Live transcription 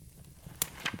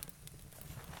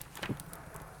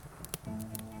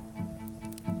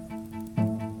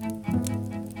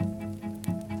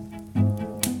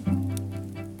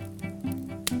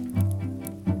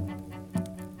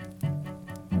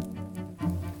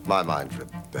My mind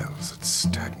rebels at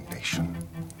stagnation.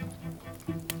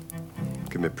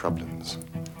 Give me problems.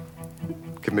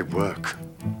 Give me work.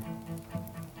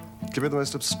 Give me the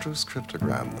most abstruse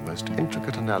cryptogram, the most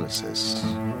intricate analysis,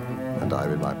 and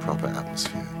I'm in my proper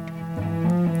atmosphere.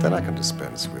 Then I can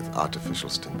dispense with artificial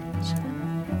stimulants.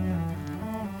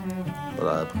 But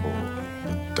I abhor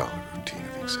the dull routine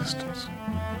of existence.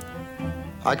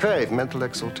 I crave mental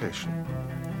exaltation.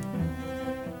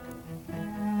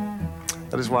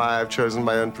 That is why I've chosen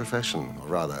my own profession, or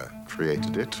rather,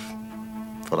 created it,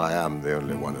 for I am the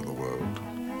only one in the world.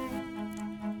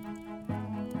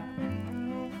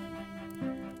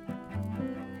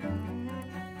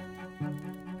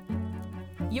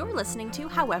 You're listening to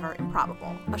However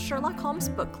Improbable, a Sherlock Holmes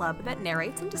book club that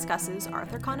narrates and discusses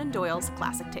Arthur Conan Doyle's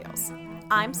classic tales.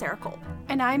 I'm Sarah Kolb.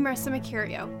 And I'm Marissa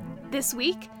Mercurio. This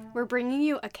week, we're bringing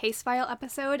you a case file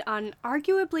episode on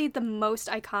arguably the most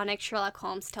iconic Sherlock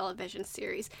Holmes television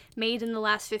series made in the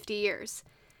last 50 years.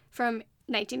 From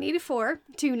 1984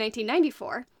 to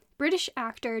 1994, British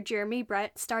actor Jeremy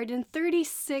Brett starred in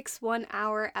 36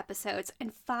 one-hour episodes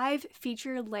and 5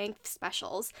 feature-length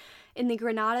specials in the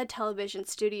Granada television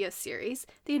studio series,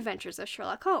 The Adventures of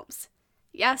Sherlock Holmes.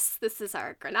 Yes, this is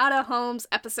our Granada Holmes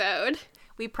episode.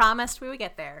 We promised we would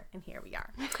get there, and here we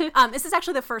are. This is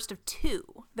actually the first of 2.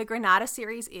 The Granada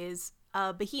series is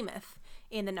a behemoth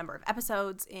in the number of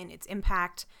episodes, in its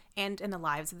impact, and in the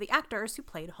lives of the actors who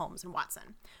played Holmes and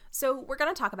Watson. So we're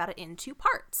going to talk about it in 2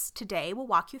 parts. Today, we'll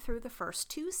walk you through the first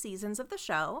 2 seasons of the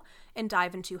show and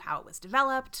dive into how it was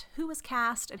developed, who was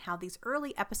cast, and how these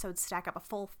early episodes stack up a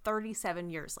full 37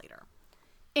 years later.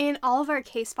 In all of our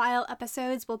case file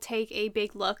episodes, we'll take a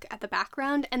big look at the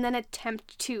background and then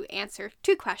attempt to answer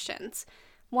 2 questions.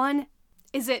 1,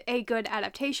 is it a good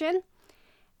adaptation?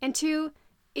 And 2,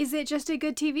 is it just a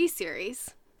good TV series?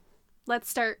 Let's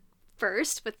start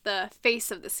first with the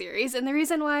face of the series and the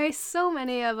reason why so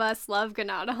many of us love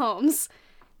Granada Holmes,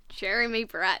 Jeremy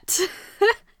Brett.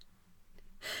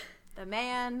 The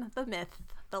man, the myth,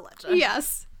 the legend.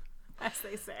 Yes. As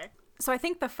they say. So I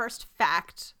think the first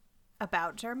fact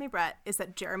about Jeremy Brett is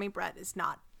that Jeremy Brett is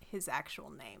not his actual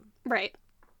name. Right.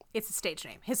 It's a stage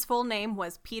name. His full name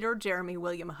was Peter Jeremy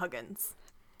William Huggins,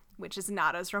 which is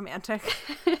not as romantic.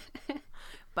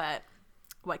 But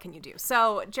what can you do?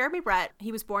 So Jeremy Brett,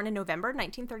 he was born in November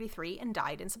 1933 and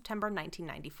died in September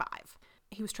 1995.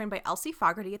 He was trained by Elsie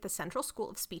Fogarty at the Central School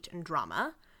of Speech and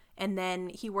Drama, and then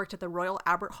he worked at the Royal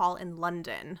Albert Hall in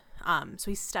London. So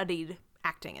he studied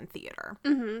acting and theater.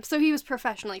 Mm-hmm. So he was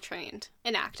professionally trained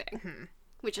in acting,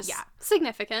 which is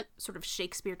significant. Sort of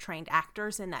Shakespeare-trained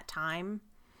actors in that time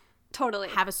totally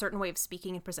have a certain way of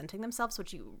speaking and presenting themselves,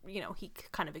 which he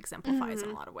kind of exemplifies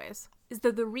in a lot of ways. Is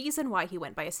that the reason why he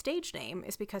went by a stage name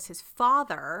is because his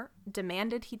father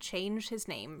demanded he change his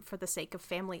name for the sake of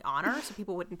family honor, so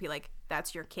people wouldn't be like,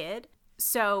 that's your kid.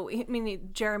 So, I mean,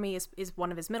 Jeremy is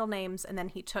one of his middle names, and then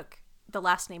he took the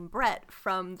last name Brett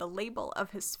from the label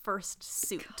of his first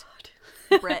suit,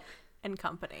 Brett and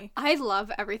Company. I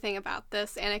love everything about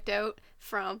this anecdote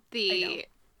from the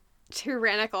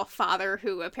tyrannical father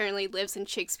who apparently lives in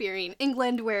Shakespearean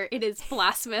England where it is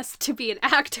blasphemous to be an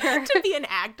actor. To be an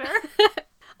actor.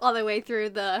 All the way through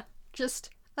the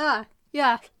the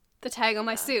tag on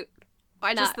my suit.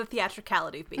 Why not? Just the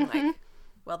theatricality of being like,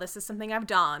 well, this is something I've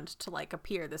donned to like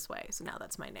appear this way, so now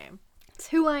that's my name. It's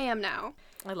who I am now.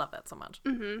 I love that so much.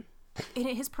 Mm-hmm.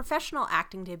 In his professional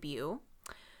acting debut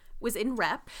was in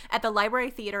Rep at the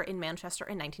Library Theatre in Manchester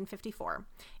in 1954,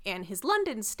 and his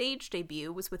London stage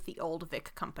debut was with the Old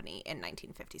Vic Company in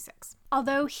 1956.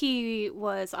 Although he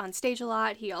was on stage a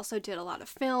lot, he also did a lot of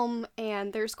film,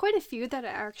 and there's quite a few that are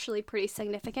actually pretty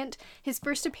significant. His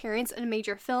first appearance in a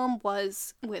major film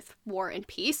was with War and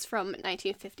Peace from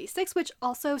 1956, which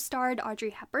also starred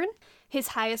Audrey Hepburn. His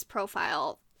highest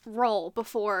profile role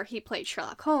before he played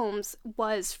Sherlock Holmes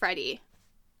was Freddy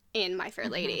in My Fair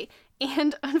Lady.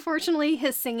 And unfortunately,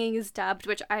 his singing is dubbed,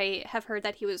 which I have heard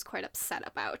that he was quite upset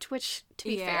about, which, to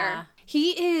be fair,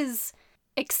 he is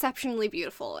exceptionally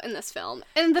beautiful in this film.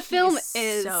 And the film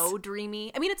is so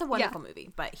dreamy. I mean, it's a wonderful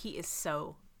movie, but he is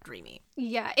so dreamy.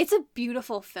 Yeah, it's a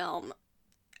beautiful film.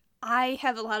 I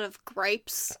have a lot of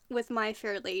gripes with My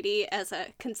Fair Lady as a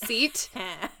conceit,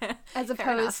 as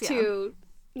opposed to,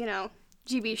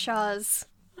 G.B. Shaw's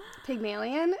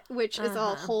Pygmalion, which is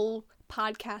a whole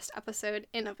podcast episode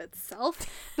in of itself.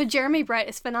 But Jeremy Brett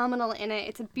is phenomenal in it.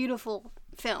 It's a beautiful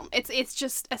film. It's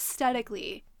just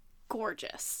aesthetically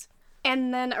gorgeous.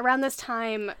 And then around this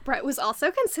time, Brett was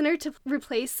also considered to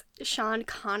replace Sean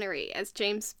Connery as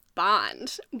James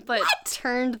Bond, but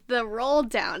turned the role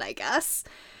down, I guess.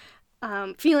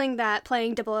 feeling that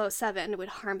playing 007 would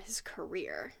harm his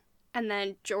career. And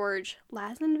then George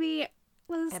Lazenby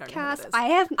was cast.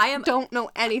 I don't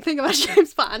know anything about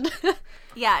James Bond.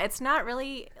 Yeah, it's not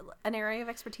really an area of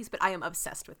expertise, but I am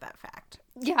obsessed with that fact.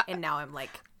 Yeah. And now I'm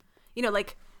like, you know,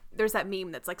 like, there's that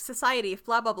meme that's like, Society of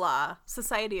blah, blah, blah.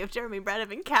 Society of Jeremy Brett have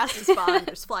been cast as Bond.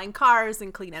 There's flying cars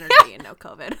and clean energy and no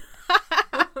COVID.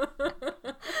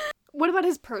 What about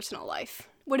his personal life?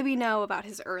 What do we know about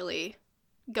his early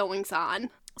goings-on?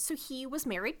 So he was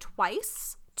married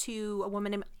twice to a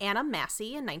woman named Anna Massey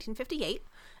in 1958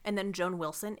 and then Joan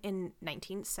Wilson in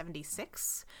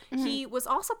 1976. Mm-hmm. He was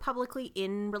also publicly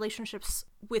in relationships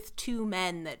with two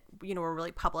men that, you know, were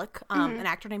really public. An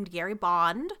actor named Gary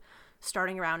Bond,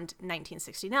 starting around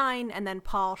 1969, and then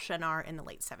Paul Shenar in the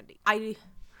late 70s. I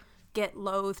get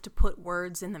loath to put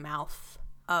words in the mouth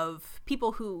of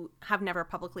people who have never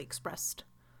publicly expressed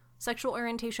sexual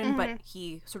orientation, but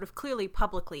he sort of clearly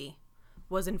publicly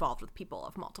was involved with people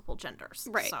of multiple genders.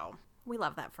 Right. So we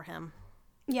love that for him.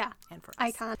 Yeah. And for us.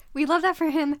 Icon. We love that for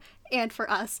him and for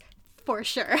us, for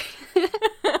sure.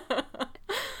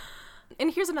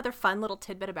 And here's another fun little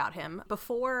tidbit about him.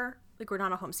 Before the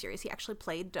Granada Home series, he actually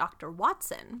played Dr.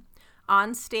 Watson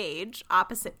on stage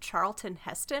opposite Charlton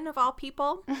Heston, of all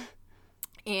people,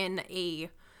 in a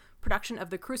production of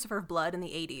The Crucifer of Blood in the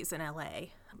 80s in LA,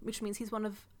 which means he's one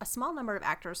of a small number of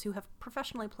actors who have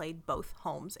professionally played both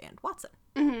Holmes and Watson.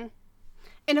 Mm-hmm.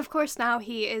 And of course now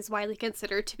he is widely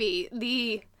considered to be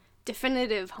the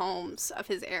definitive Holmes of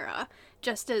his era,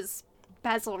 just as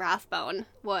Basil Rathbone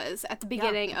was at the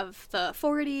beginning of the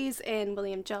 40s and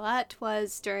William Gillette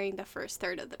was during the first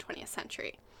third of the 20th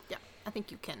century. Yeah, I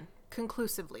think you can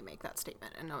conclusively make that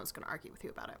statement and no one's going to argue with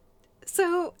you about it.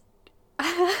 So,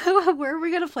 where are we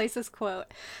going to place this quote?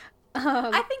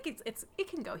 I think it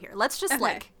can go here. Let's just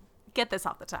get this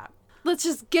off the top. Let's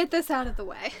just get this out of the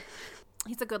way.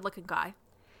 He's a good-looking guy,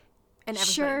 and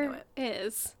everybody sure knew it.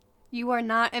 Is. You are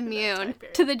not immune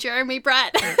to the Jeremy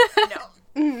Brett. No.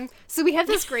 Mm-hmm. So we have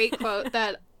this great quote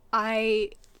that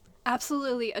I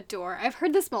absolutely adore. I've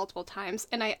heard this multiple times,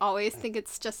 and I always think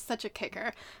it's just such a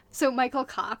kicker. So Michael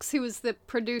Cox, who is the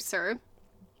producer,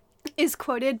 is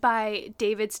quoted by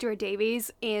David Stuart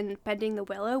Davies in Bending the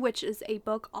Willow, which is a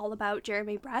book all about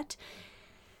Jeremy Brett,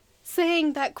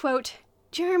 saying that, quote,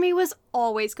 "Jeremy was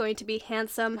always going to be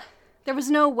handsome. There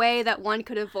was no way that one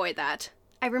could avoid that.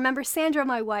 I remember Sandra,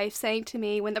 my wife, saying to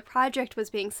me when the project was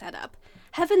being set up,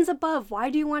 'Heavens above, why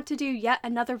do you want to do yet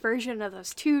another version of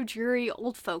those two dreary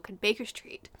old folk in Baker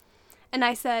Street?' And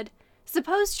I said,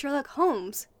 'Suppose Sherlock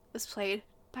Holmes was played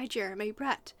by Jeremy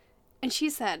Brett.' And she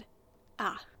said,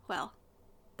 'Ah, well,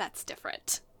 that's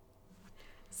different.'"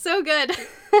 So good.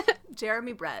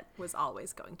 Jeremy Brett was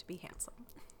always going to be handsome.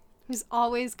 He was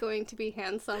always going to be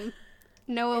handsome.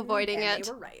 No avoiding it.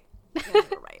 They were right. They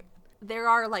were right. There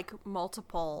are, like,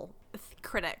 multiple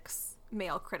critics,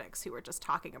 male critics, who were just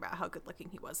talking about how good looking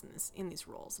he was in these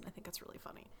roles, and I think it's really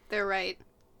funny. They're right.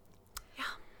 Yeah.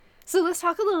 So let's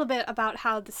talk a little bit about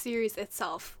how the series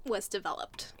itself was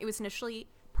developed. It was initially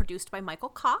produced by Michael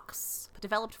Cox,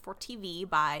 developed for TV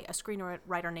by a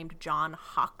screenwriter named John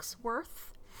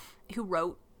Hawksworth, who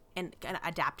wrote and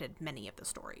adapted many of the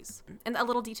stories. And a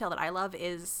little detail that I love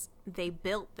is they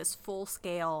built this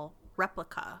full-scale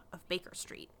replica of Baker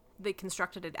Street. They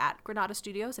constructed it at Granada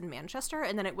Studios in Manchester,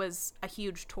 and then it was a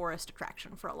huge tourist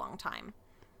attraction for a long time.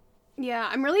 Yeah,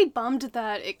 I'm really bummed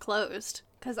that it closed,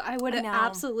 because I would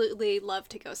absolutely love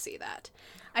to go see that.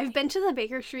 I've been to the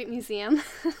Baker Street Museum,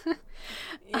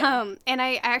 and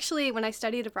I actually, when I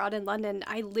studied abroad in London,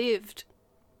 I lived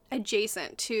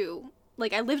adjacent to,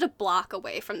 like, I lived a block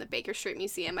away from the Baker Street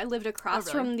Museum. I lived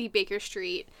across from the Baker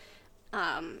Street,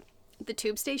 the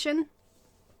tube station.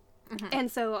 Mm-hmm.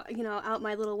 And so, you know, out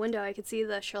my little window, I could see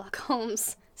the Sherlock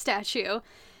Holmes statue.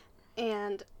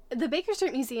 And the Baker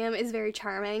Street Museum is very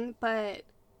charming, but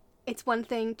it's one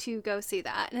thing to go see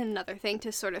that, and another thing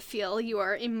to sort of feel you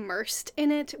are immersed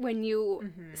in it when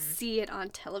you see it on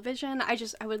television. I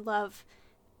would love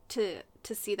to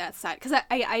see that set, because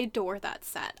I adore that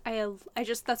set.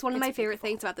 That's one of my favorite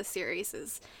things about the series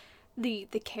is the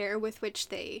care with which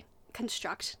they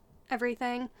construct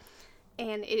everything.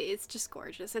 And it is just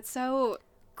gorgeous. It's so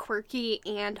quirky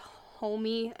and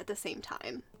homey at the same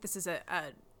time. This is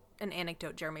an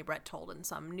anecdote Jeremy Brett told in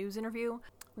some news interview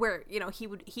where, you know, he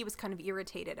was kind of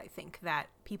irritated, I think, that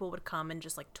people would come and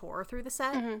just, like, tour through the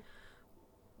set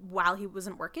while he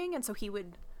wasn't working. And so he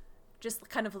would just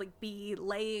kind of, like, be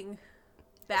laying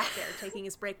back there taking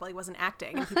his break while he wasn't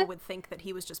acting. And people would think that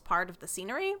he was just part of the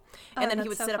scenery. And then he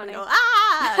would sit up and go,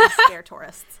 "Ah!" and scare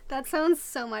tourists. That sounds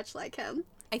so much like him.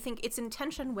 I think its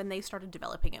intention when they started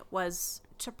developing it was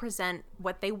to present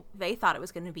what they thought it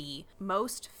was going to be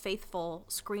most faithful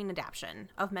screen adaptation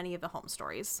of many of the Holmes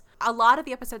stories. A lot of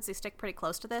the episodes, they stick pretty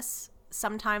close to this.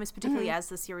 Sometimes, particularly as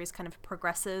the series kind of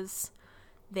progresses,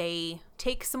 they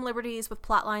take some liberties with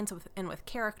plot lines and with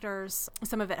characters.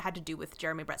 Some of it had to do with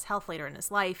Jeremy Brett's health later in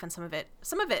his life, and some of it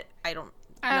I don't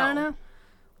know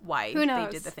why they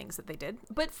did the things that they did.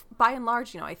 But by and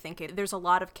large, I think there's a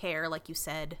lot of care, like you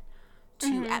said,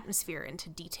 to atmosphere and to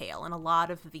detail, and a lot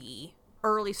of the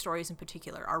early stories in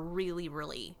particular are really,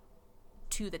 really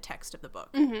to the text of the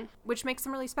book, which makes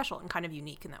them really special and kind of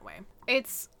unique in that way.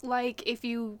 It's like if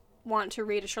you want to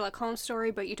read a Sherlock Holmes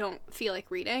story but you don't feel like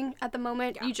reading at the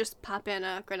moment, you just pop in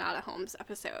a Granada Holmes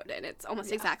episode and it's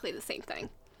almost exactly the same thing.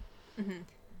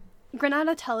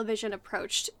 Granada Television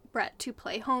approached Brett to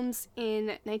play Holmes in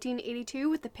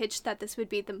 1982 with the pitch that this would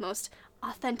be the most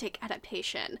authentic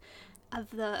adaptation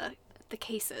of the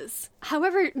cases.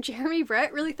 However, Jeremy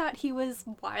Brett really thought he was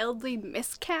wildly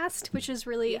miscast, which is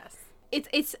really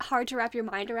it's hard to wrap your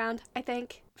mind around, I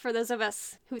think, for those of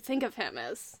us who think of him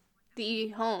as the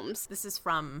Holmes. This is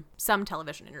from some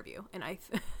television interview, and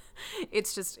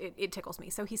it's just it tickles me.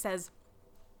 So he says,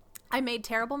 "I made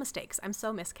terrible mistakes. I'm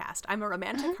so miscast. I'm a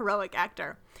romantic, heroic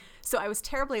actor. So I was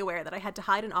terribly aware that I had to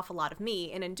hide an awful lot of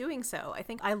me, and in doing so, I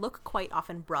think I look quite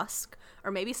often brusque,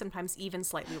 or maybe sometimes even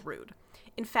slightly rude.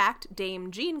 In fact, Dame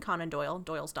Jean Conan Doyle,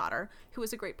 Doyle's daughter, who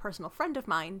was a great personal friend of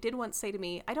mine, did once say to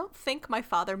me, 'I don't think my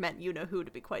father meant you-know-who to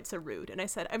be quite so rude.' And I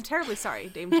said, 'I'm terribly sorry,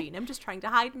 Dame Jean. I'm just trying to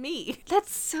hide me.'"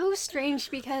 That's so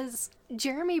strange because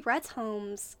Jeremy Brett's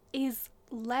Holmes is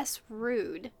less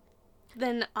rude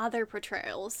than other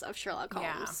portrayals of Sherlock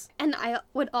Holmes. And I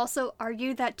would also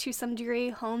argue that to some degree,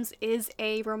 Holmes is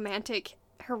a romantic,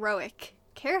 heroic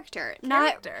character.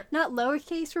 Not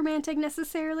lowercase romantic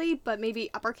necessarily, but maybe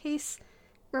uppercase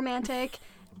romantic,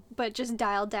 but just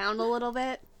dialed down a little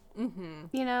bit,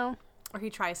 Or he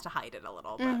tries to hide it a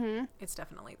little, but it's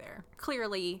definitely there.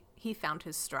 Clearly, he found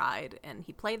his stride, and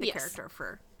he played the character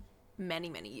for many,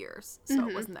 many years, so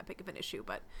it wasn't that big of an issue,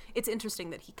 but it's interesting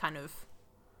that he kind of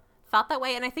thought that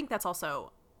way, and I think that's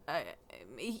also,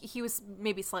 he was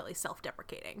maybe slightly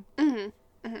self-deprecating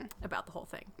about the whole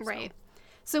thing. Right.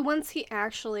 So once he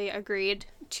actually agreed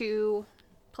to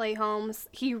play Holmes,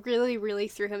 he really, really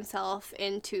threw himself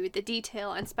into the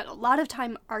detail and spent a lot of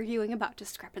time arguing about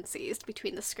discrepancies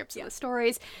between the scripts and the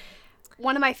stories.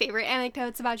 One of my favorite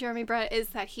anecdotes about Jeremy Brett is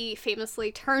that he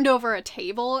famously turned over a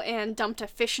table and dumped a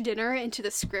fish dinner into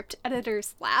the script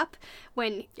editor's lap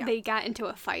when they got into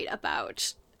a fight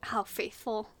about how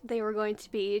faithful they were going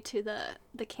to be to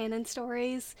the canon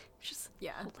stories, which is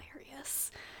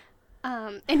hilarious.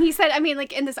 And he said,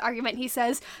 in this argument, he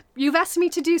says, "You've asked me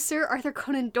to do Sir Arthur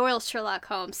Conan Doyle's Sherlock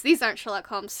Holmes. These aren't Sherlock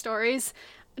Holmes stories,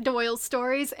 Doyle's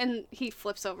stories." And he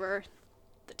flips over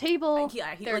the table. He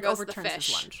there goes overturns the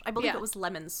fish. his lunch. I believe it was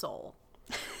lemon sole.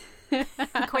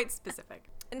 Quite specific.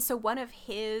 And so one of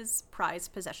his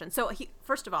prized possessions, so he,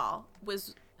 first of all,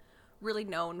 was really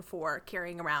known for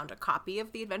carrying around a copy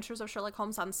of The Adventures of Sherlock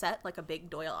Holmes on set, like a big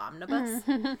Doyle omnibus,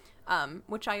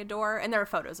 which I adore. And there are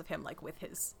photos of him, like, with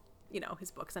his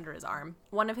books under his arm.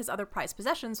 One of his other prized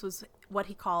possessions was what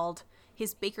he called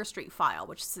his Baker Street file,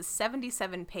 which is a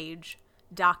 77-page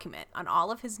document on all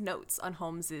of his notes on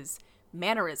Holmes's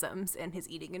mannerisms and his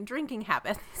eating and drinking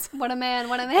habits. What a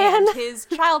man. And his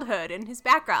childhood and his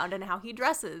background and how he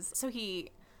dresses. So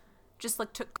he just,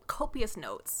 took copious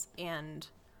notes and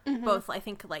both, I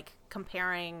think,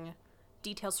 comparing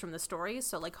details from the stories.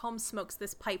 So, Holmes smokes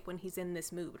this pipe when he's in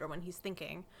this mood or when he's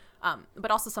thinking, but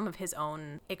also some of his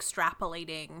own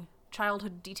extrapolating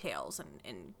childhood details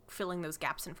and filling those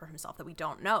gaps in for himself that we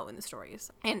don't know in the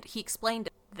stories. And he explained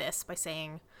this by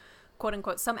saying, quote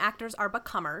unquote, "Some actors are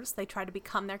becomers. They try to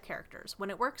become their characters.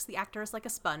 When it works, the actor is like a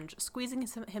sponge, squeezing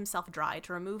himself dry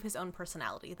to remove his own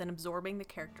personality, then absorbing the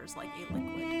characters like a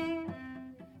liquid."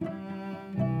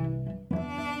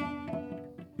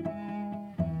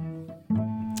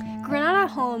 Granada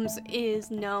Holmes is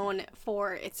known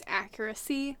for its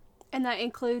accuracy, and that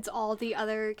includes all the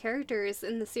other characters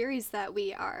in the series that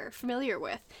we are familiar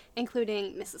with,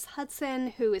 including Mrs. Hudson,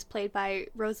 who is played by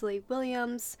Rosalie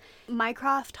Williams,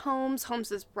 Mycroft Holmes,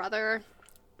 Holmes's brother,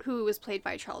 who was played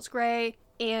by Charles Gray,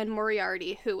 and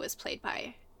Moriarty, who was played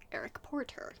by Eric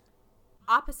Porter.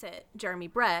 Opposite Jeremy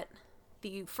Brett,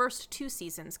 the first 2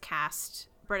 seasons cast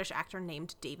British actor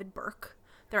named David Burke.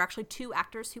 There are actually 2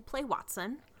 actors who play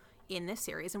Watson in this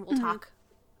series, and we'll talk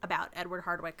about Edward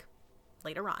Hardwicke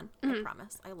later on, I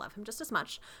promise. I love him just as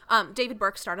much. David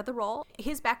Burke started the role.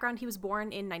 His background, he was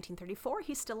born in 1934.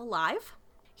 He's still alive.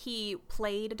 He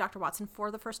played Dr. Watson for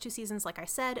the first 2 seasons, like I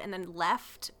said, and then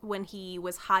left when he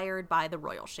was hired by the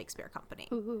Royal Shakespeare Company.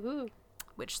 Ooh.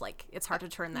 Which, like, it's hard to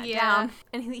turn that Yeah. down.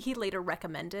 And he later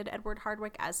recommended Edward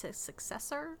Hardwicke as his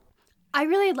successor. I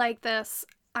really like this.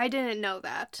 I didn't know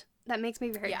that. That makes me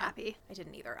very happy. I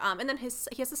didn't either. And then he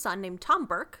has a son named Tom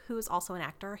Burke, who is also an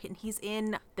actor, and he's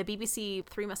in the BBC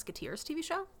Three Musketeers TV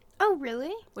show, Oh,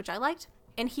 really? which I liked.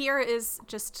 And here is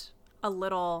just a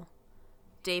little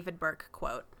David Burke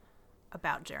quote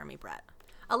about Jeremy Brett.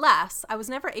 Alas, I was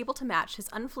never able to match his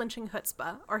unflinching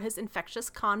chutzpah or his infectious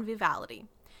conviviality.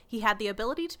 He had the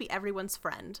ability to be everyone's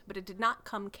friend, but it did not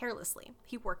come carelessly.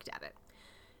 He worked at it.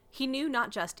 He knew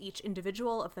not just each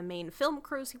individual of the main film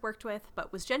crews he worked with,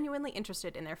 but was genuinely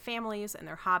interested in their families and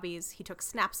their hobbies. He took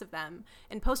snaps of them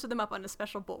and posted them up on a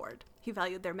special board. He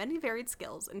valued their many varied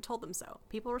skills and told them so.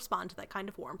 People respond to that kind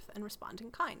of warmth and respond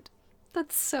in kind.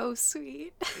 That's so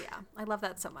sweet. Yeah, I love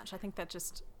that so much. I think that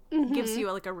just gives you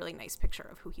like a really nice picture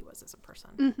of who he was as a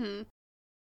person.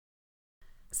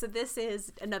 So this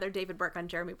is another David Burke on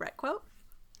Jeremy Brett quote.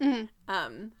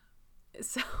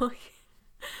 So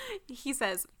he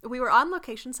says, "We were on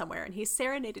location somewhere and he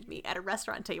serenaded me at a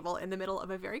restaurant table in the middle of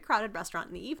a very crowded restaurant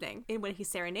in the evening. And when he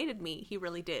serenaded me, he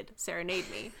really did serenade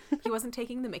me. He wasn't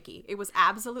taking the mickey. It was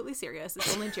absolutely serious,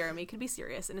 as only Jeremy could be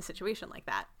serious in a situation like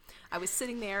that. I was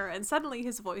sitting there and suddenly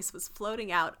his voice was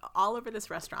floating out all over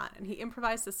this restaurant and he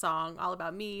improvised a song all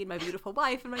about me and my beautiful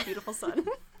wife and my beautiful son.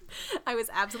 I was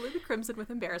absolutely crimson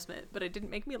with embarrassment, but it didn't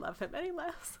make me love him any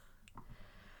less."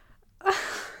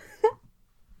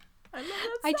 I love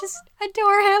that I so just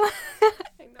adore him.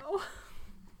 I know.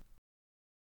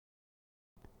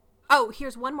 Oh,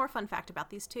 here's one more fun fact about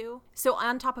these two. So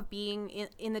on top of being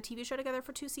in the TV show together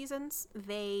for 2 seasons,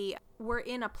 they were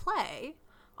in a play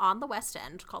on the West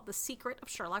End called The Secret of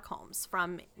Sherlock Holmes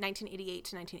from 1988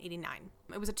 to 1989.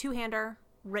 It was a 2-hander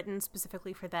written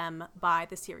specifically for them by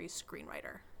the series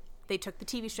screenwriter. They took the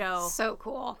TV show So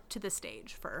cool. to the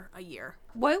stage for a year.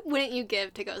 What wouldn't you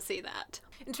give to go see that?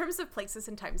 In terms of places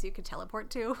and times you could teleport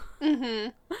to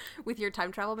with your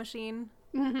time travel machine,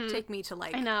 take me to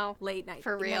like I know. late night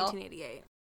For in real. 1988.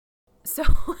 So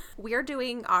we're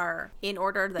doing our in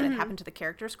order that it happened to the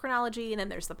characters chronology, and then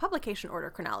there's the publication order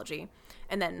chronology,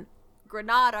 and then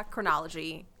Granada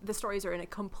chronology. The stories are in a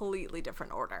completely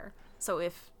different order. So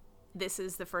if this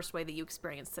is the first way that you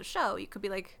experience the show, you could be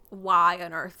like, why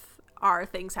on earth are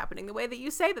things happening the way that you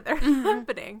say that they're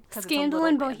happening? 'Cause it's a Scandal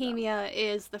little in random. Bohemia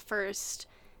is the first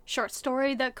short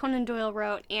story that Conan Doyle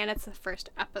wrote, and it's the first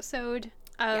episode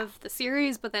of the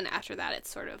series, but then after that it's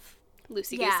sort of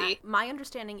loosey-goosey. My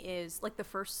understanding is, like, the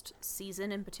first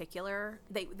season in particular,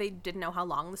 they didn't know how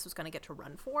long this was going to get to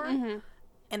run for,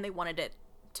 and they wanted it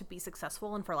to be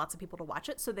successful and for lots of people to watch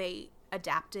it, so they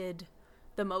adapted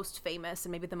the most famous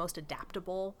and maybe the most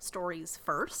adaptable stories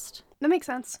first. That makes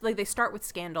sense. Like, they start with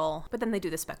Scandal, but then they do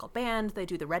the Speckled Band, they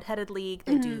do the Red-Headed League,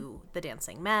 they do the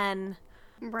Dancing Men.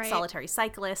 Right. Solitary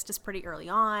Cyclist is pretty early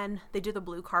on. They do the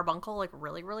Blue Carbuncle, like,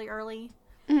 really, really early,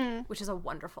 which is a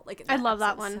wonderful, like, I love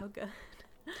that episode's one. so good.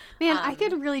 Man, I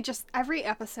could really just, every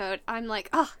episode, I'm like,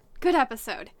 oh, good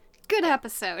episode. Good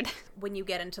episode. When you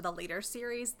get into the later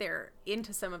series, they're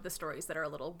into some of the stories that are a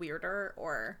little weirder,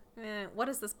 or, what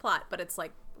is this plot? But it's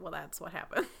like, well, that's what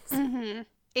happens.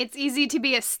 It's easy to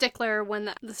be a stickler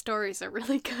when the stories are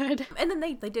really good. And then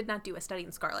they did not do A Study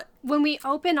in Scarlet. When we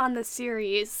open on the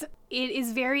series, it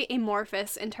is very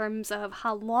amorphous in terms of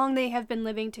how long they have been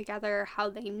living together, how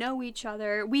they know each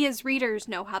other. We as readers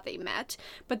know how they met,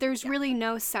 but there's really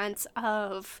no sense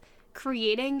of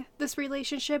creating this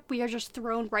relationship. We are just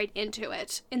thrown right into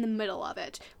it in the middle of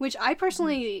it, which I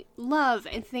personally love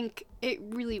and think it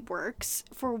really works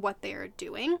for what they are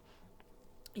doing.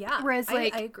 Yeah, Whereas,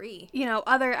 like, I agree. You know,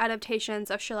 other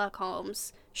adaptations of Sherlock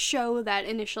Holmes show that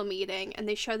initial meeting and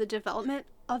they show the development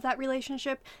of that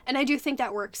relationship. And I do think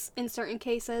that works in certain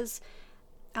cases.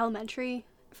 Elementary,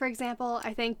 for example,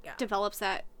 I think develops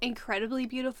that incredibly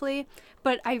beautifully.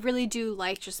 But I really do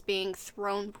like just being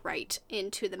thrown right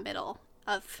into the middle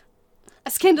of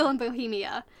A Scandal in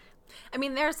Bohemia. I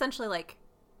mean, they're essentially like,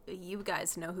 you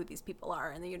guys know who these people are,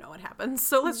 and you know what happens,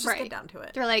 so let's just get down to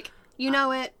it. They're like, you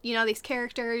know it, you know these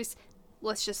characters,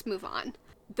 let's just move on.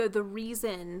 The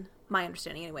reason, my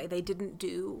understanding anyway, they didn't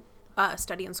do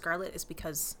Study in Scarlet is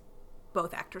because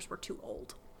both actors were too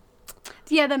old.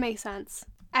 Yeah, that makes sense.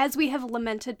 As we have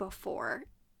lamented before,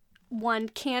 one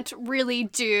can't really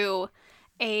do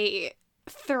a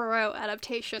thorough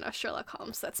adaptation of Sherlock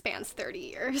Holmes that spans 30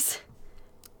 years.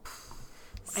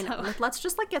 I know. Let's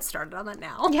just, like, get started on that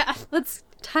now. Yeah,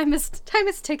 time is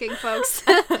ticking, folks.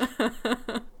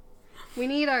 We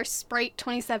need our Sprite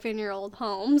 27-year-old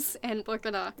Holmes, and we're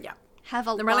gonna have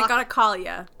a They're really gonna call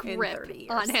you in grip 30 years.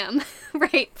 on him,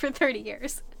 right, for 30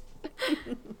 years.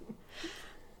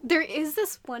 There is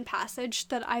this one passage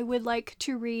that I would like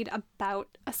to read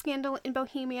about A Scandal in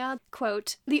Bohemia.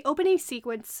 Quote, "The opening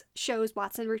sequence shows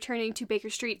Watson returning to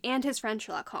Baker Street and his friend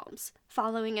Sherlock Holmes,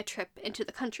 following a trip into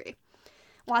the country.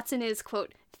 Watson is,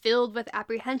 quote, filled with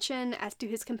apprehension as to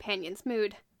his companion's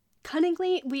mood.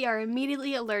 Cunningly, we are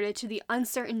immediately alerted to the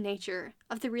uncertain nature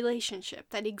of the relationship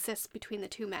that exists between the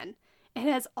two men. It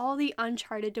has all the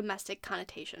uncharted domestic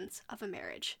connotations of a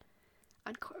marriage."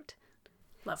 Unquote.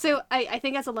 Lovely. So I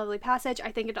think that's a lovely passage.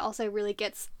 I think it also really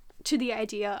gets to the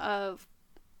idea of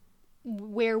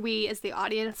where we as the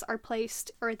audience are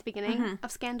placed, or at the beginning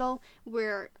of Scandal,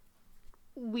 where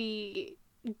we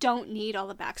don't need all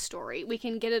the backstory. We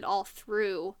can get it all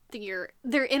through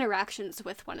their interactions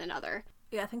with one another.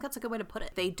 Yeah, I think that's a good way to put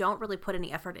it. They don't really put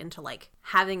any effort into, like,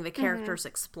 having the characters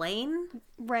explain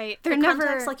Right. the They're never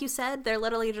context, like you said. They're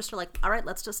literally just like, all right,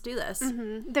 let's just do this.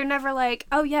 They're never like,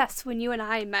 "Oh yes, when you and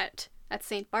I met at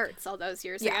St. Bart's all those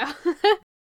years ago."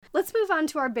 Let's move on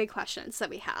to our big questions that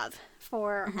we have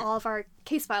for all of our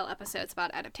case file episodes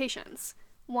about adaptations.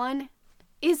 1,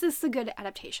 is this a good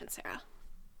adaptation, Sarah?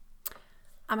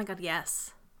 Oh my god,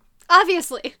 yes.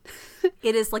 Obviously.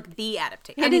 It is like the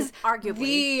adaptation. It is arguably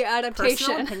the adaptation.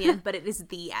 personal opinion, but it is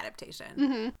the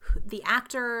adaptation. The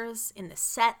actors, in the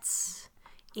sets,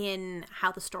 in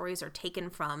how the stories are taken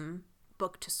from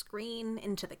book to screen,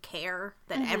 into the care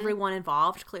that everyone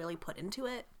involved clearly put into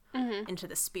it, into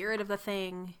the spirit of the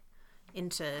thing,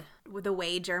 into the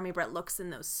way Jeremy Brett looks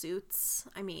in those suits.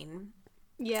 I mean,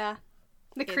 Yeah.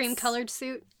 The cream-colored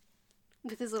suit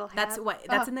with his little hat.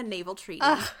 that's in the Naval Treaty.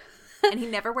 And he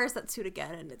never wears that suit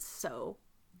again, and it's so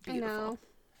beautiful. I know.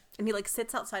 And he, like,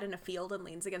 sits outside in a field and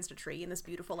leans against a tree in this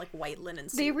beautiful, like, white linen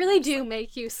suit. They really do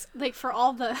make use, like, for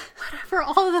all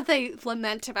that they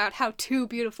lament about how too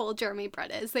beautiful Jeremy Brett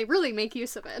is, they really make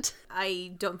use of it.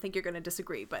 I don't think you're going to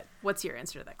disagree, but what's your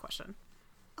answer to that question?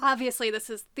 Obviously, this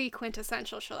is the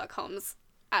quintessential Sherlock Holmes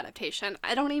adaptation.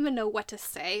 I don't even know what to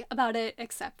say about it,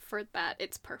 except for that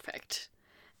it's perfect.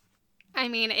 I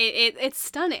mean, it's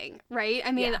stunning, right?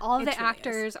 I mean, Yeah, all it the truly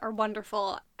actors are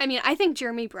wonderful. I mean, I think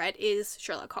Jeremy Brett is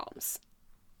Sherlock Holmes.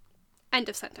 End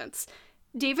of sentence.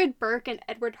 David Burke and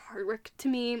Edward Hardwicke, to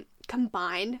me,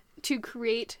 combine to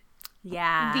create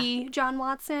the John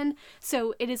Watson.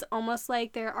 So it is almost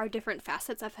like there are different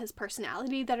facets of his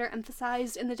personality that are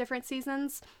emphasized in the different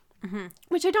seasons,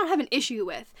 which I don't have an issue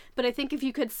with. But I think if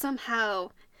you could somehow,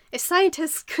 if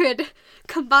scientists could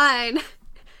combine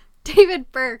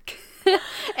David Burke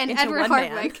and Into Edward one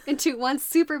man. Hardwicke into one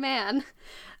Superman,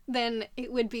 then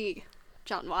it would be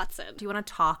John Watson. Do you want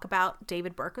to talk about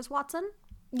David Burke as Watson?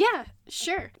 Yeah,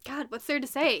 sure. God, what's there to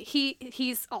say?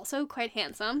 He's also quite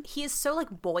handsome. He is so, like,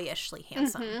 boyishly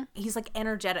handsome. He's, like,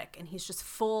 energetic, and he's just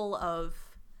full of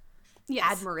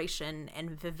admiration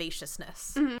and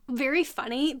vivaciousness. Very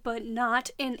funny, but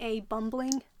not in a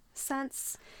bumbling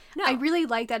sense. No. I really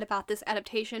like that about this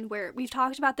adaptation, where we've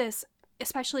talked about this,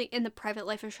 especially in the Private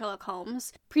Life of Sherlock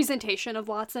Holmes presentation of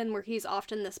Watson, where he's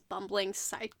often this bumbling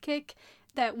sidekick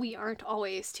that we aren't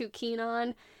always too keen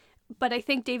on. But I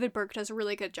think David Burke does a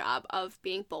really good job of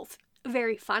being both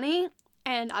very funny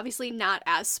and obviously not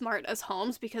as smart as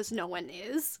Holmes, because no one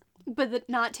is, but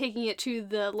not taking it to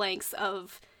the lengths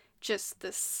of just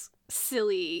this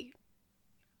silly,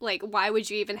 like, why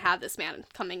would you even have this man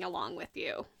coming along with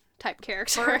you type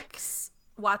character. Burke's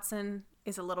Watson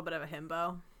is a little bit of a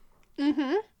himbo.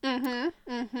 In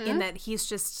that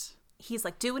he's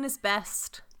like doing his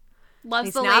best. Loves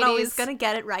He's the not ladies. always gonna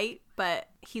get it right, but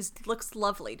looks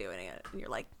lovely doing it. And you're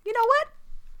like, you know what?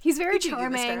 He's very Good for you,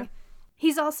 charming. mister.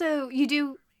 He's also, you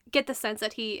do get the sense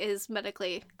that he is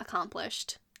medically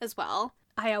accomplished as well.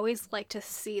 I always like to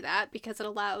see that because it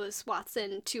allows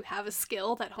Watson to have a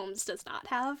skill that Holmes does not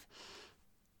have.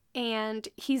 And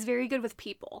he's very good with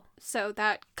people, so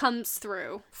that comes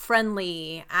through.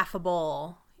 Friendly,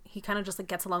 affable. He kind of just like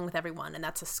gets along with everyone, and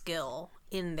that's a skill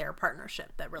in their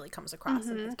partnership that really comes across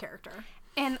in his character.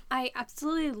 And I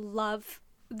absolutely love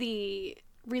the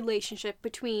relationship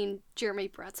between Jeremy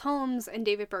Brett's Holmes and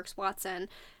David Burke's Watson.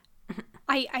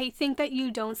 I think that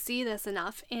you don't see this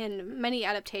enough in many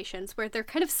adaptations where they're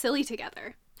kind of silly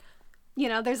together. You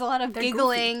know, there's a lot of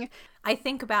giggling. Goofy. I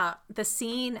think about the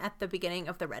scene at the beginning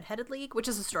of the Redheaded League, which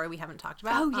is a story we haven't talked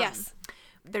about. Oh, yes.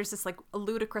 There's this like a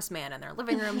ludicrous man in their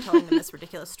living room telling them this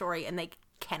ridiculous story, and they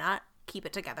cannot keep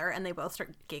it together, and they both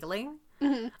start giggling.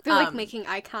 They're like making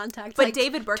eye contact. But like,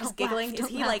 David Burke is "Don't giggling. laugh, Is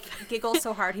don't he laugh." like giggles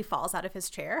so hard he falls out of his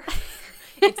chair?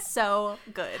 It's so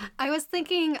good. I was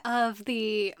thinking of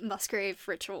the Musgrave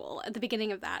ritual at the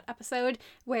beginning of that episode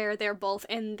where they're both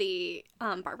in the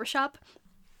barbershop.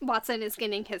 Watson is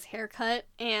getting his hair cut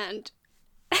and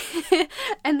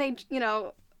and they,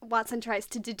 Watson tries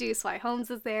to deduce why Holmes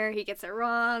is there. He gets it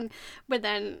wrong, but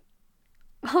then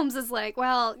Holmes is like,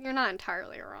 well, you're not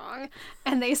entirely wrong.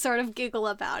 And they sort of giggle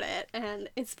about it, and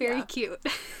it's very cute.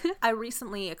 I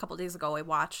recently, a couple days ago, I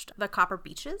watched the Copper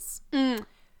Beaches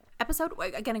episode.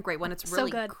 Again, a great one. It's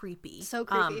really creepy. So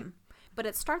creepy. But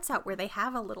it starts out where they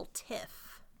have a little tiff.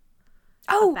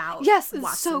 About yes, it's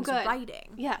Watson's so good.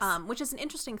 writing. Yes. Which is an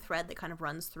interesting thread that kind of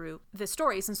runs through the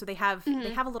stories. And so they have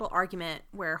a little argument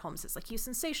where Holmes is like, you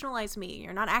sensationalize me.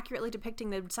 You're not accurately depicting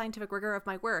the scientific rigor of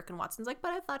my work. And Watson's like,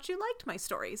 but I thought you liked my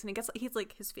stories. And he's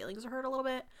like, his feelings are hurt a little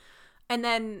bit. And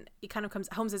then he kind of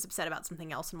Holmes is upset about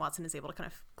something else, and Watson is able to kind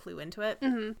of clue into it.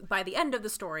 Mm-hmm. By the end of the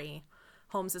story,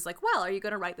 Holmes is like, well, are you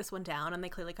going to write this one down? And they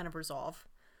clearly kind of resolve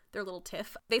their little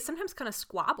tiff. They sometimes kind of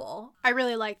squabble. I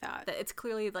really like that. It's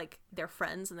clearly like they're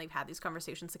friends and they've had these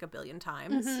conversations like a billion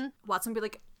times. Mm-hmm. Watson would be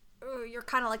like, oh, you're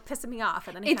kind of like pissing me off.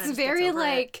 And then he it's very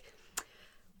like,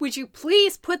 would you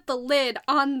please put the lid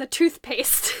on the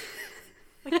toothpaste?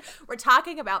 Like, we're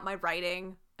talking about my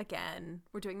writing again.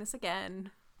 We're doing this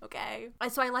again. Okay.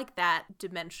 So I like that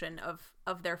dimension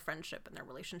of their friendship and their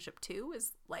relationship too,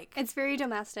 is like, it's very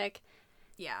domestic.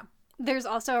 Yeah. There's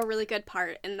also a really good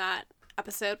part in that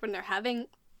episode when they're having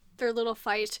their little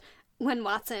fight when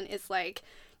Watson is like,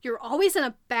 you're always in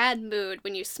a bad mood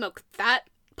when you smoke that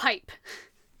pipe.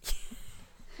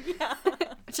 Yeah.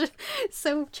 Just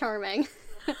so charming.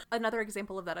 Another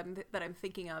example of that I'm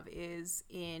thinking of is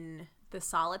in The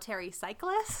Solitary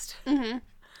Cyclist. Mm-hmm.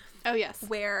 Oh yes.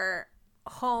 Where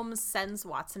Holmes sends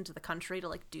Watson to the country to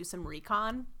like do some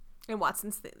recon, and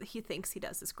Watson he thinks he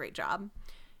does this great job,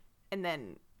 and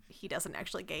then he doesn't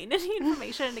actually gain any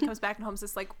information, and he comes back and Holmes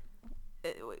is like,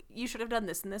 you should have done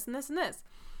this and this and this and this.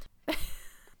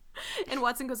 And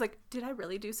Watson goes like, did I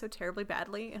really do so terribly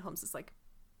badly? And Holmes is like,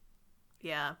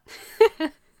 yeah.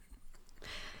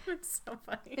 It's so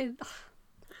funny.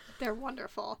 They're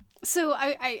wonderful. So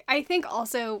I think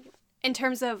also in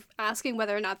terms of asking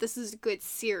whether or not this is a good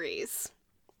series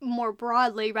more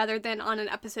broadly rather than on an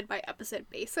episode by episode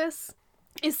basis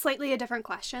is slightly a different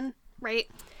question, right?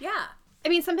 Yeah. I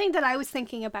mean, something that I was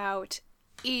thinking about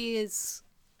is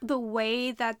the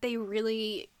way that they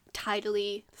really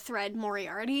tidily thread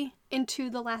Moriarty into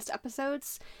the last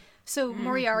episodes. So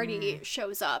Moriarty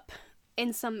shows up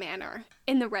in some manner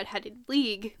in the Red-Headed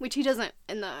League, which he doesn't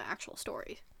in the actual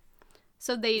story.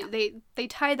 So they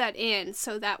tie that in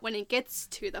so that when it gets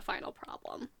to the final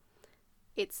problem,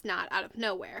 it's not out of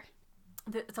nowhere.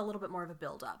 It's a little bit more of a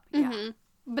build-up. Mm-hmm. Yeah.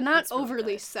 But not really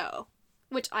overly so,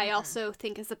 which I also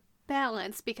think is a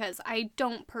balance, because I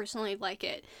don't personally like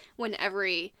it when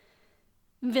every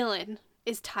villain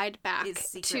is tied back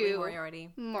to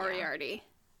Moriarty. Yeah.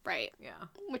 Right. Yeah.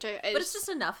 Which but it's just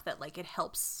enough that like it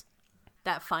helps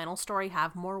that final story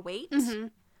have more weight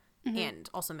and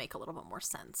also make a little bit more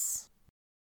sense.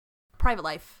 Private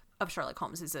Life of Sherlock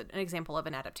Holmes is an example of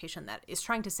an adaptation that is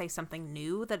trying to say something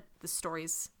new that the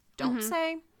stories don't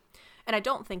say. And I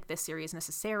don't think this series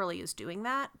necessarily is doing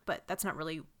that, but that's not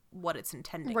really what it's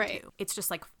intending to. It's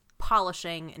just like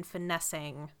polishing and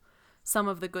finessing some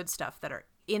of the good stuff that are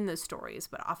in the stories,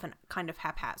 but often kind of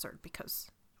haphazard because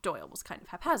Doyle was kind of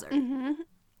haphazard. Mm-hmm.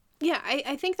 Yeah,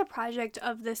 I think the project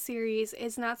of this series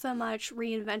is not so much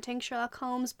reinventing Sherlock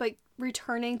Holmes, but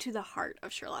returning to the heart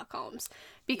of Sherlock Holmes,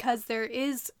 because there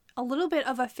is a little bit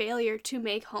of a failure to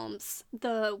make Holmes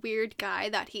the weird guy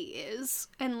that he is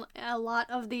in a lot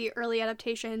of the early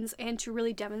adaptations, and to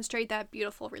really demonstrate that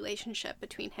beautiful relationship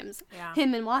between him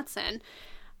and Watson,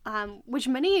 which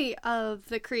many of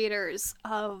the creators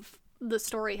of the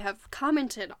story have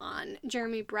commented on,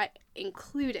 Jeremy Brett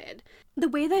included. The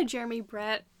way that Jeremy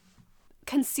Brett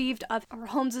conceived of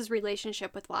Holmes's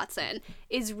relationship with Watson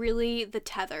is really the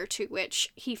tether to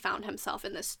which he found himself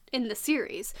in the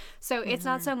series. So it's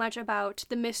not so much about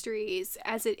the mysteries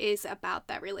as it is about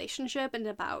that relationship and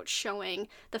about showing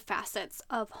the facets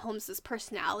of Holmes's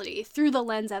personality through the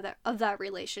lens of that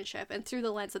relationship and through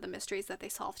the lens of the mysteries that they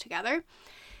solve together.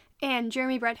 And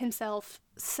Jeremy Brett himself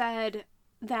said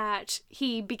that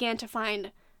he began to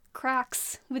find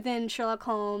cracks within Sherlock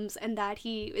Holmes, and that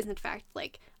he is in fact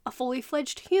like a fully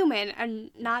fledged human and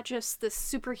not just this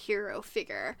superhero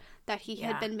figure that he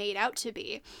had been made out to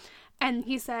be. And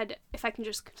he said, if I can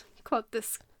just quote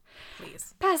this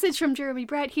passage from Jeremy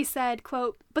Brett, he said,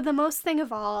 quote, "But the most thing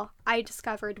of all I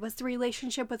discovered was the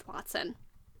relationship with Watson.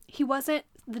 He wasn't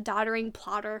the doddering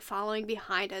plotter following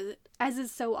behind as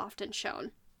is so often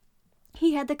shown.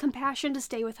 He had the compassion to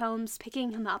stay with Holmes,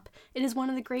 picking him up. It is one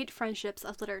of the great friendships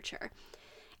of literature.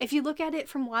 If you look at it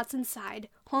from Watson's side,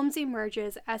 Holmes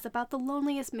emerges as about the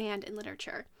loneliest man in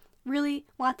literature. Really,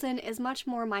 Watson is much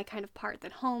more my kind of part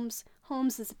than Holmes.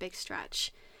 Holmes is a big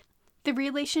stretch. The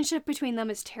relationship between them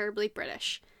is terribly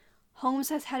British. Holmes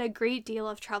has had a great deal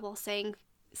of trouble saying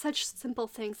such simple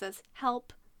things as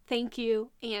help, thank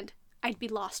you, and I'd be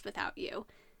lost without you.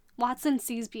 Watson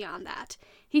sees beyond that.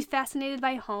 He's fascinated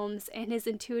by Holmes and his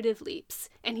intuitive leaps,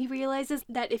 and he realizes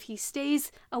that if he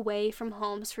stays away from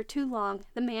Holmes for too long,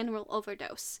 the man will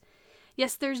overdose.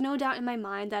 Yes, there's no doubt in my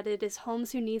mind that it is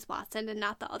Holmes who needs Watson and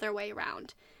not the other way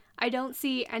around. I don't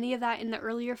see any of that in the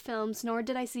earlier films, nor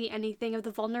did I see anything of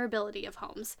the vulnerability of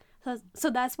Holmes. So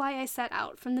that's why I set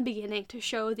out from the beginning to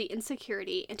show the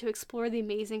insecurity and to explore the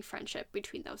amazing friendship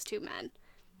between those two men.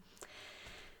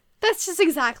 That's just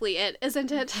exactly it,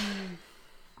 isn't it?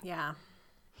 Yeah.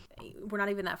 We're not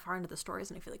even that far into the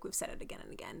stories, and I feel like we've said it again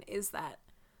and again, is that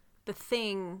the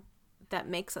thing that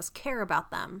makes us care about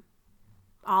them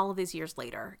all of these years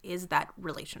later is that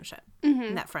relationship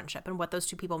and that friendship and what those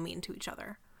two people mean to each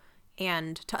other.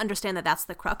 And to understand that that's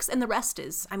the crux, and the rest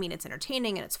is, I mean, it's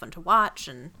entertaining and it's fun to watch,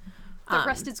 and the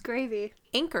rest is gravy.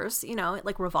 Anchors, you know, it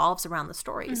like revolves around the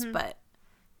stories, but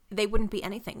they wouldn't be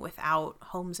anything without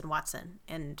Holmes and Watson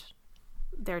and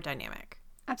their dynamic.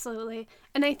 Absolutely.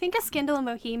 And I think A Scandal in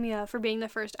Bohemia, for being the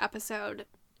first episode,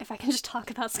 if I can just talk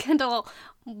about Scandal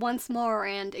once more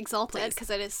and exalt it, because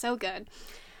it is so good.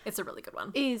 It's a really good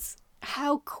one. Is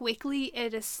how quickly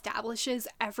it establishes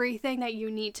everything that you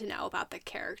need to know about the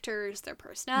characters, their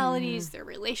personalities, their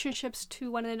relationships to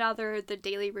one another, the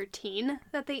daily routine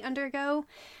that they undergo.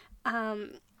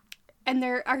 And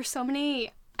there are so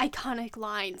many iconic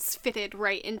lines fitted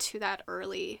right into that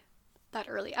early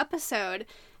episode.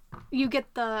 You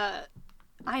get the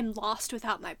 "I'm lost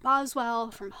without my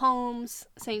Boswell" from Holmes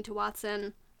saying to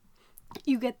Watson.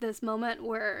 You get this moment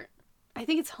where I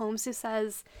think it's Holmes who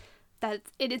says that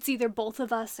it's either both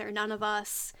of us or none of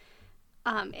us.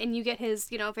 And you get his,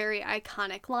 very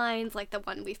iconic lines, like the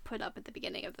one we've put up at the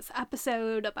beginning of this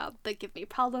episode about the "give me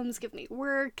problems, give me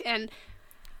work." And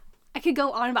I could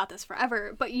go on about this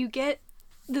forever, but you get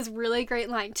this really great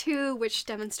line too, which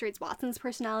demonstrates Watson's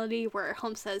personality, where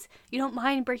Holmes says, "You don't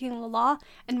mind breaking the law?"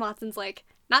 And Watson's like,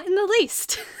 "Not in the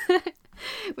least,"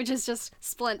 which is just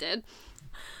splendid.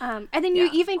 And then you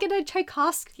even get a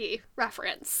Tchaikovsky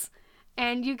reference,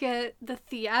 and you get the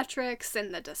theatrics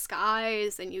and the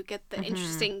disguise, and you get the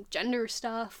interesting gender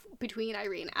stuff between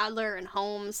Irene Adler and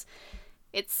Holmes.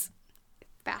 It's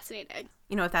fascinating.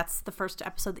 If that's the first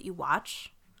episode that you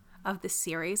watch of this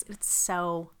series, it's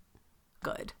so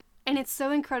good. And it's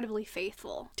so incredibly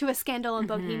faithful to A Scandal in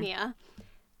Bohemia,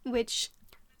 which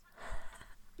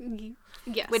we're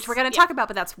going to talk about,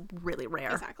 but that's really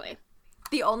rare. Exactly.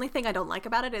 The only thing I don't like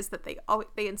about it is that they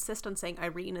insist on saying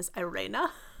Irene is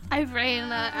Irena.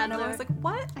 Irena Adler. And I was like,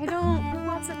 what? I don't...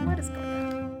 What is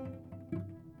going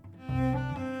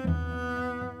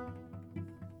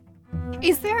on?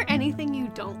 Is there anything you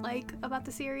don't like about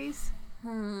the series?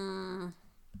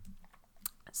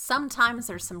 Sometimes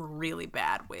there's some really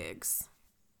bad wigs.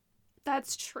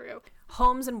 That's true.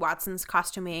 Holmes and Watson's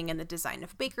costuming and the design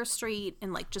of Baker Street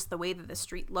and like just the way that the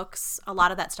street looks, a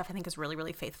lot of that stuff I think is really,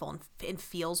 really faithful and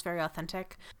feels very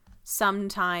authentic.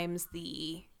 Sometimes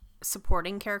the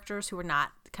supporting characters who are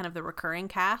not kind of the recurring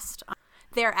cast,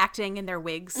 their acting and their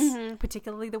wigs,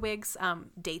 particularly the wigs,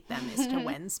 date them as to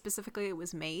when specifically it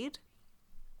was made.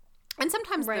 And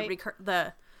sometimes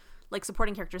the like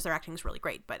supporting characters, their acting is really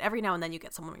great, but every now and then you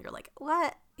get someone where you're like,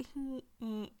 what?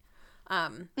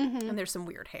 And there's some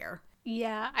weird hair.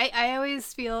 Yeah, I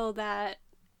always feel that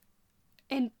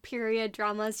in period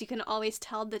dramas, you can always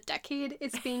tell the decade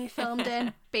it's being filmed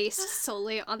in based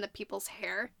solely on the people's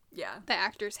hair. Yeah. The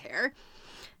actor's hair.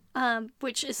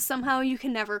 Which is somehow you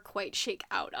can never quite shake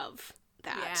out of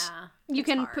that. Yeah. You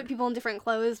can put people in different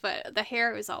clothes, but the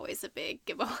hair is always a big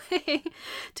giveaway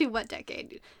to what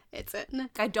decade it's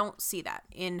in. I don't see that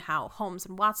in how Holmes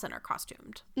and Watson are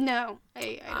costumed. No,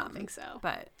 I don't think so.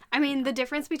 But I mean, the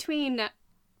difference between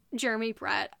Jeremy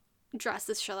Brett dressed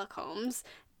as Sherlock Holmes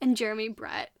and Jeremy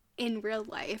Brett in real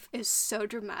life is so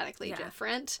dramatically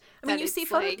different. I mean, you see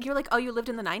photos, you're like, oh, you lived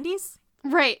in the 90s?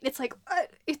 Right. It's like,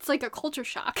 what? It's like a culture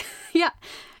shock. Yeah.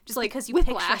 Just like, because you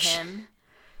picture him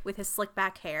with his slick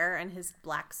back hair and his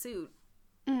black suit,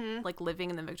 like living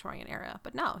in the Victorian era.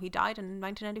 But no, he died in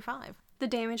 1995. The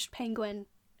damaged penguin,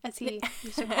 as he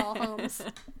used to call Holmes.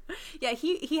 Yeah,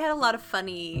 he had a lot of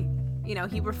funny,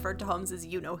 he referred to Holmes as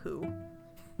you-know-who.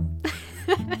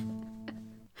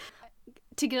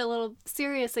 To get a little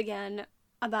serious again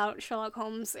about Sherlock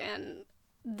Holmes and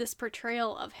this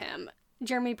portrayal of him,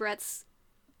 Jeremy Brett's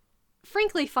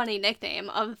frankly funny nickname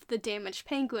of the Damaged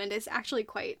Penguin is actually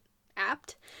quite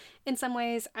apt in some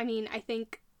ways. I mean, I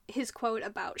think his quote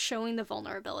about showing the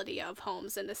vulnerability of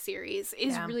Holmes in the series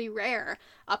is really rare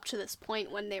up to this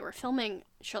point when they were filming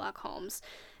Sherlock Holmes.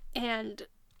 And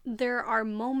there are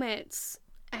moments,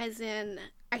 as in,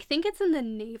 I think it's in the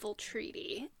Naval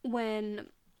Treaty, when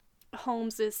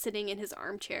Holmes is sitting in his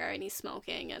armchair and he's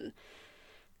smoking, and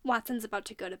Watson's about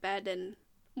to go to bed, and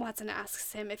Watson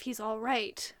asks him if he's all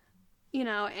right, you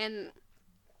know, and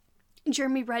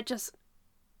Jeremy Brett, just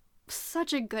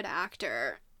such a good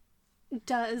actor,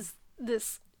 does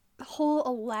this whole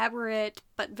elaborate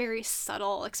but very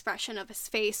subtle expression of his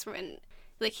face when,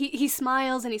 like, he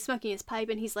smiles and he's smoking his pipe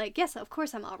and he's like, yes, of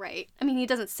course I'm all right. I mean, he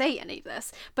doesn't say any of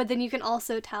this, but then you can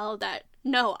also tell that,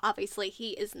 no, obviously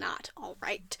he is not all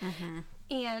right. Mm-hmm.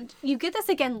 And you get this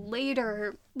again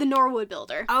later, the Norwood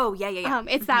Builder. Oh, yeah.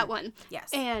 It's that one. Yes.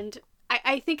 And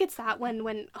I think it's that one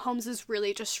when Holmes is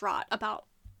really distraught about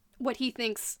what he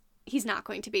thinks he's not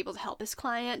going to be able to help his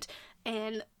client,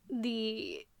 and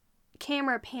the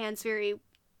camera pans very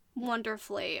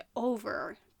wonderfully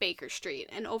over Baker Street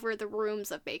and over the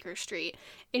rooms of Baker Street,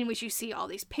 in which you see all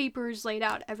these papers laid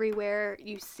out everywhere.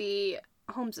 You see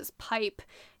Holmes's pipe.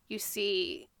 You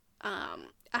see a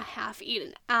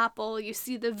half-eaten apple. You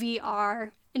see the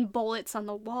VR and bullets on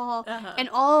the wall. Uh-huh. And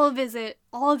all of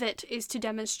it is to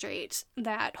demonstrate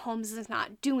that Holmes is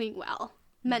not doing well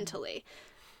mentally,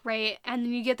 right? And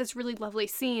then you get this really lovely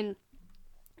scene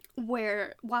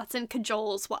where Watson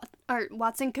cajoles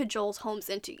Holmes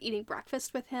into eating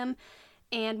breakfast with him,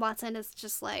 and Watson is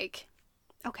just like,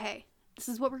 okay, this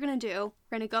is what we're gonna do.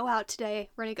 We're gonna go out today.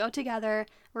 We're gonna go together.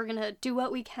 We're gonna do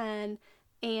what we can,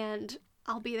 and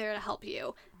I'll be there to help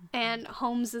you. And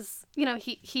Holmes is, you know,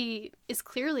 he is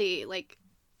clearly, like,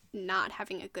 not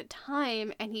having a good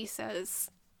time, and he says,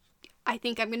 I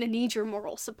think I'm going to need your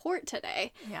moral support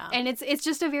today. Yeah. And it's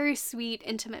just a very sweet,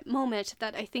 intimate moment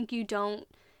that I think you don't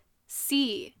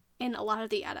see in a lot of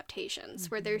the adaptations,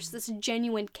 where there's this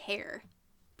genuine care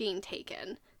being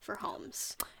taken for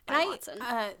Holmes by Watson.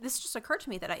 This just occurred to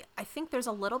me that I think there's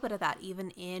a little bit of that even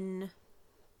in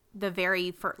the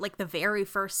very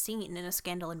first scene in A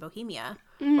Scandal in Bohemia,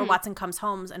 where Watson comes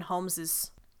home and Holmes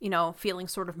is, you know, feeling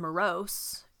sort of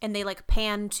morose, and they, like,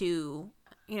 pan to,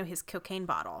 you know, his cocaine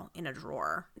bottle in a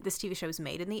drawer. This TV show was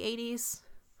made in the 80s.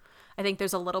 I think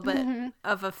there's a little bit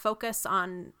of a focus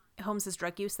on Holmes's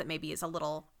drug use that maybe is a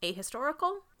little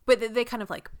ahistorical, but they kind of,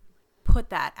 like, put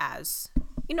that as,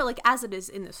 you know, like, as it is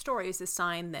in the story, is a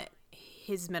sign that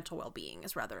his mental well-being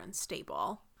is rather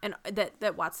unstable, and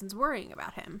that Watson's worrying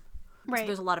about him. Right. So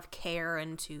there's a lot of care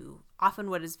into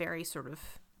often what is very sort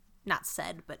of not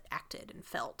said, but acted and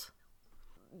felt.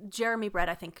 Jeremy Brett,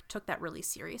 I think, took that really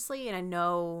seriously, and I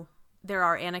know there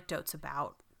are anecdotes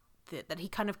about that he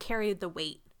kind of carried the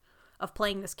weight of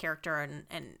playing this character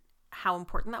and how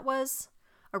important that was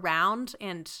around,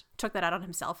 and took that out on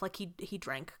himself. Like, he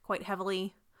drank quite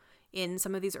heavily in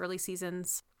some of these early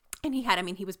seasons, and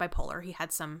he was bipolar. He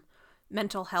had some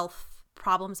mental health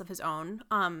problems of his own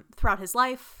throughout his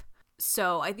life.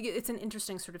 So I think it's an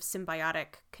interesting sort of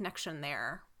symbiotic connection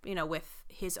there, you know, with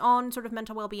his own sort of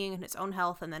mental well-being and his own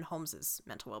health, and then Holmes's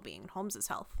mental well-being and Holmes's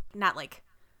health. Not like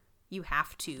you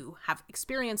have to have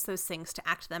experienced those things to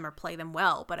act them or play them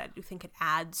well, but I do think it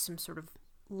adds some sort of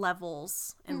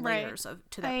levels and layers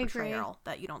to that portrayal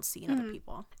that you don't see in other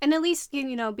people. And at least,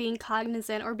 you know, being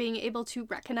cognizant or being able to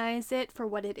recognize it for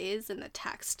what it is in the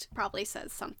text probably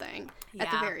says something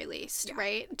at the very least,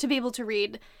 right? To be able to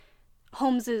read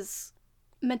Holmes's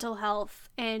mental health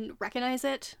and recognize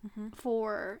it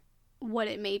for what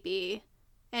it may be,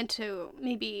 and to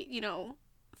maybe, you know,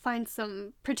 find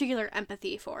some particular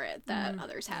empathy for it that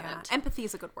others haven't. Empathy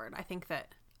is a good word. I think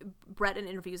that Brett in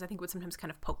interviews, I think, would sometimes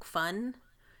kind of poke fun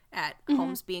at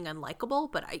Holmes being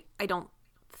unlikable, but I don't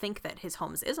think that his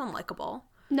Holmes is unlikable.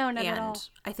 No, not at all. And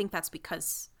I think that's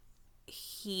because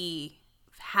he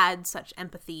had such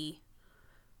empathy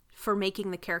for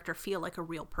making the character feel like a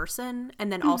real person,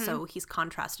 and then also he's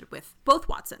contrasted with both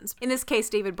Watsons. In this case,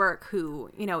 David Burke, who,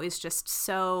 you know, is just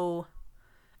so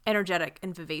energetic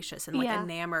and vivacious and, like,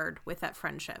 enamored with that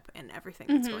friendship and everything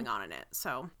that's going on in it.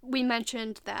 So we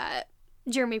mentioned that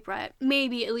Jeremy Brett,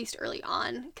 maybe at least early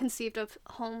on, conceived of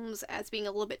Holmes as being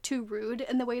a little bit too rude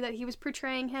in the way that he was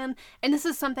portraying him. And this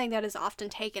is something that is often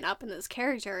taken up in this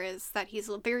character, is that he's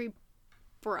very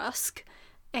brusque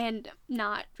and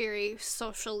not very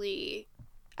socially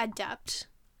adept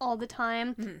all the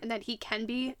time, and that he can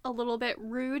be a little bit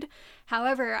rude.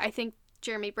 However, I think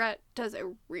Jeremy Brett does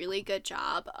a really good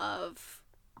job of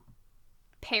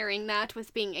pairing that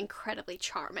with being incredibly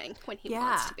charming when he Yeah.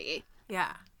 wants to be.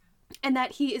 Yeah. And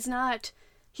that he's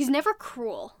never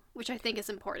cruel, which I think is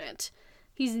important.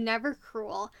 He's never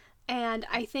cruel. And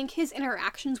I think his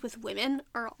interactions with women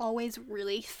are always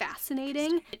really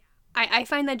fascinating. I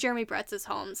find that Jeremy Brett's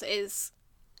Holmes is,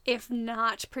 if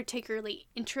not particularly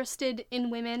interested in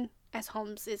women, as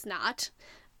Holmes is not,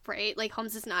 right? Like,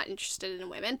 Holmes is not interested in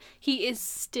women. He is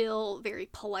still very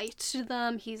polite to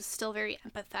them. He's still very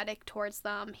empathetic towards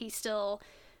them. He still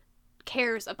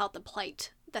cares about the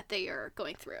plight that they are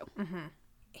going through.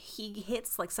 He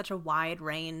hits like such a wide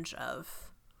range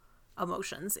of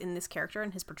emotions in this character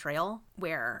and his portrayal,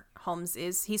 where Holmes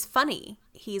he's funny.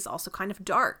 He's also kind of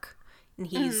dark. And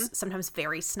he's sometimes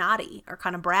very snotty or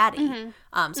kind of bratty.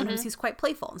 Sometimes he's quite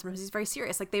playful, and sometimes he's very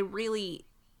serious. Like, they really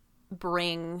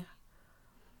bring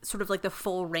sort of like the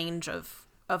full range of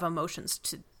emotions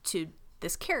to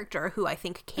this character, who I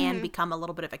think can become a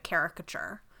little bit of a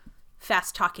caricature.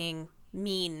 Fast-talking,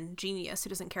 mean genius who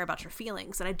doesn't care about your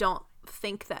feelings. And I don't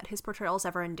think that his portrayal is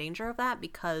ever in danger of that,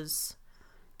 because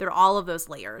there are all of those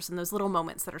layers and those little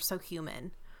moments that are so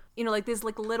human. You know, like these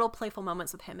like little playful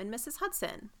moments with him and Mrs.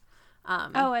 Hudson.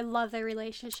 I love their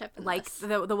relationship in Like this.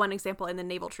 the one example in the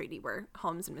Naval Treaty where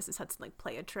Holmes and Mrs. Hudson like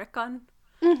play a trick on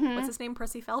what's his name,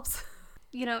 Percy Phelps.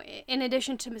 You know, in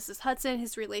addition to Mrs. Hudson,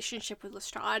 his relationship with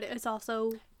Lestrade is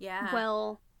also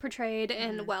well portrayed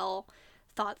and well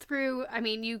thought through. I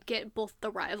mean, you get both the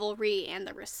rivalry and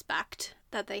the respect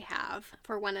that they have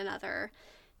for one another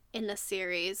in the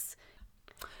series.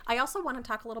 I also want to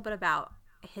talk a little bit about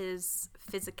his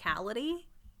physicality.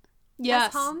 Yes.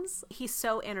 As Holmes. He's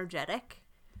so energetic.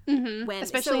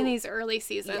 Especially in these early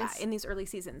seasons. Yeah, in these early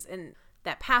seasons. And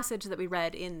that passage that we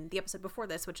read in the episode before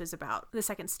this, which is about the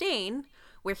second stain,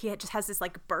 where he just has this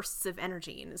like bursts of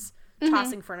energy and is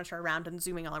tossing furniture around and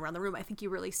zooming all around the room. I think you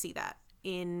really see that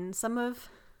in some of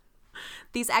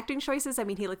these acting choices. I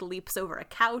mean, he like leaps over a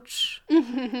couch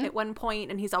at one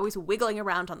point, and he's always wiggling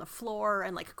around on the floor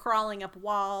and like crawling up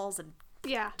walls and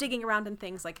digging around in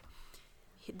things. Like,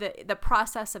 the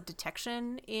process of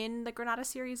detection in the Granada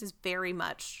series is very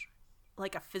much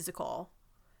like a physical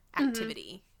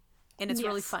activity, and it's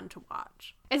really fun to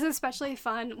watch. It's especially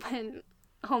fun when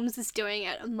Holmes is doing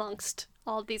it amongst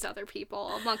all of these other people,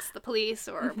 amongst the police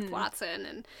or Watson,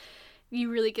 and you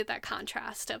really get that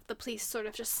contrast of the police sort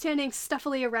of just standing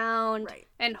stuffily around,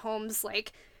 and Holmes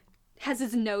like has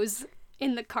his nose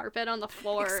in the carpet on the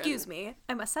floor. Excuse me,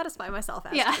 I must satisfy myself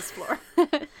as to this floor.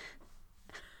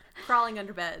 Crawling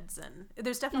under beds, and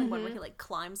there's definitely one where he like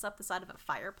climbs up the side of a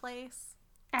fireplace.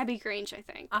 Abbey Grange, I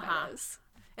think. That is.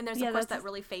 And there's of course that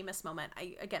really famous moment.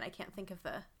 I can't think of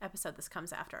the episode this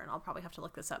comes after, and I'll probably have to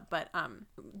look this up. But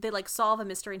they like solve a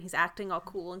mystery, and he's acting all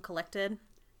cool and collected.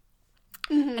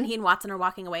 And he and Watson are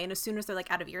walking away, and as soon as they're like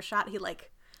out of earshot, he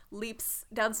like leaps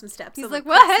down some steps. He's like,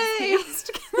 "Well, hey!"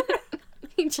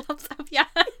 He jumps up,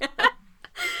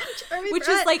 Which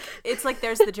is like, it's like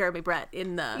there's the Jeremy Brett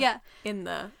in the in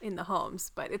the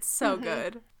Holmes, but it's so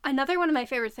good. Another one of my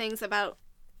favorite things about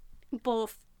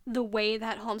both the way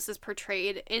that Holmes is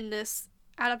portrayed in this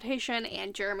adaptation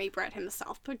and Jeremy Brett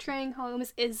himself portraying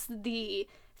Holmes is the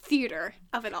theater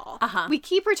of it all. We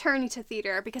keep returning to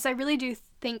theater because I really do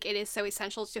think it is so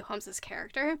essential to Holmes's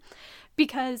character,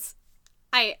 because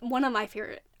one of my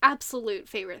absolute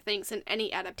favorite things in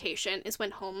any adaptation is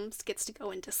when Holmes gets to go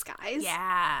in disguise.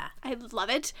 Yeah. I love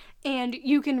it. And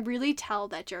you can really tell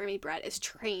that Jeremy Brett is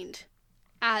trained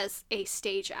as a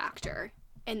stage actor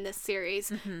in this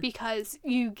series, because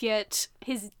you get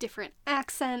his different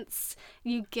accents,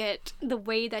 you get the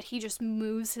way that he just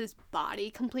moves his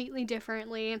body completely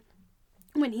differently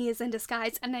when he is in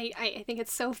disguise. And I think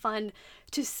it's so fun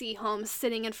to see Holmes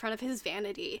sitting in front of his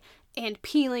vanity and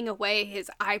peeling away his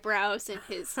eyebrows and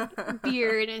his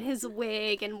beard and his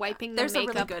wig and wiping the makeup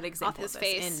a really good example off his of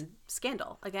this face. in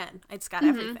Scandal. Again, it's got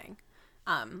everything.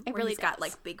 It where really he's got does.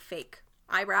 like big fake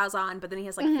eyebrows on, but then he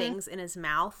has like things in his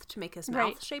mouth to make his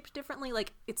mouth shaped differently.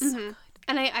 Like, it's so good.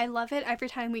 And I love it every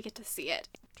time we get to see it.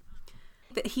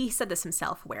 He said this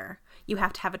himself, where you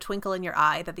have to have a twinkle in your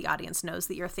eye that the audience knows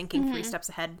that you're thinking 3 steps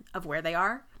ahead of where they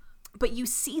are. But you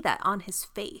see that on his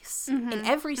face in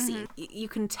every scene. You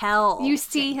can tell. You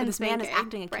see him this man is thinking,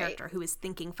 acting a character who is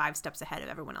thinking 5 steps ahead of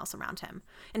everyone else around him.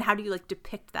 And how do you like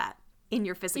depict that in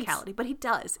your physicality? But he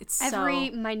does. It's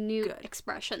every so minute good.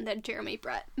 expression that Jeremy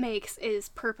Brett makes is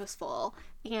purposeful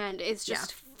and is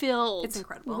just filled It's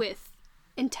incredible. with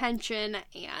intention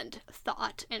and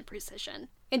thought and precision.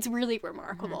 It's really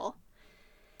remarkable.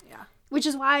 Yeah. Which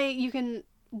is why you can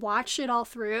watch it all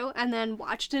through and then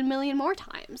watch it a million more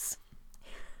times.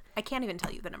 I can't even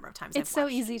tell you the number of times It's I've so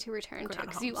watched easy to return to Granada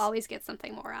because you Holmes. always get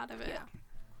something more out of it. Yeah.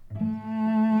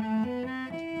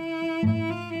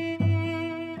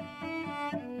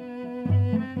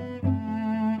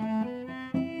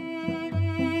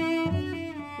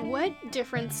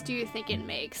 difference do you think it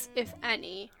makes, if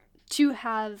any, to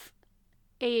have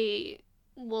a,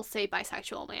 we'll say,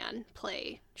 bisexual man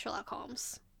play Sherlock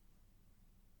Holmes?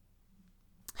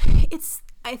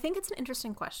 I think it's an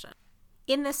interesting question.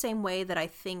 In the same way that I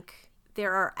think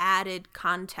there are added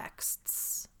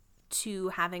contexts to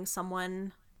having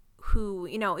someone who,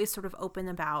 you know, is sort of open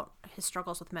about his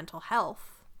struggles with mental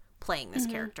health playing this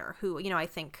character, who, you know, I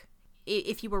think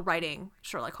if you were writing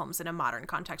Sherlock Holmes in a modern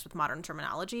context with modern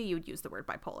terminology, you would use the word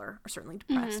bipolar or certainly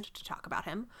depressed to talk about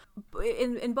him.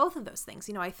 In both of those things,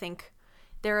 you know, I think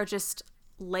there are just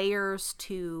layers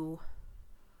to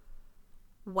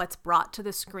what's brought to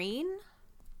the screen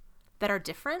that are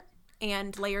different,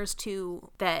 and layers to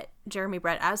that Jeremy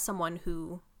Brett, as someone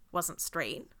who wasn't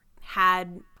straight,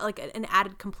 had like an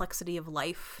added complexity of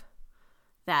life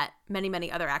that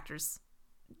many other actors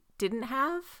didn't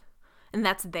have, and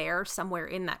that's there somewhere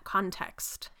in that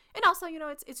context. And also, you know,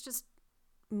 it's just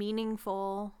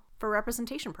meaningful for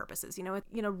representation purposes. You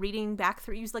know, reading back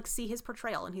through, you like see his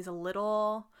portrayal, and he's a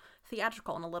little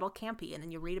theatrical and a little campy, and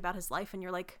then you read about his life, and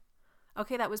you're like,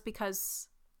 okay, that was because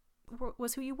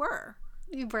was who you were.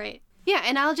 Right. Yeah,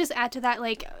 and I'll just add to that,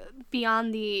 like,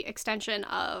 beyond the extension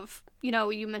of, you know,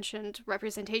 you mentioned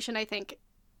representation, I think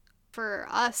for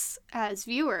us as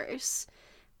viewers,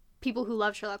 people who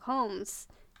love Sherlock Holmes,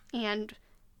 and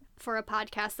for a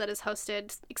podcast that is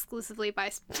hosted exclusively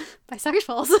by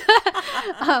bisexuals,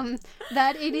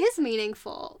 that it is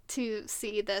meaningful to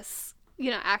see this, you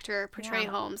know, actor portray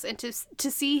Holmes, and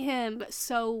to see him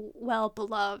so well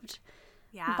beloved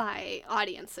by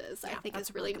audiences, I think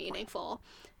is really meaningful.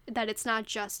 That it's not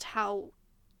just how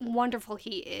wonderful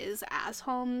he is as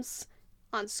Holmes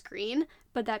on screen,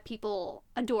 but that people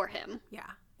adore him. Yeah,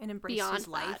 and embrace his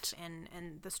life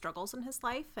and the struggles in his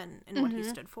life and what he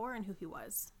stood for and who he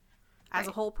was as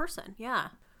a whole person. Yeah,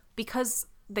 because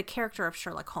the character of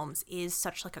Sherlock Holmes is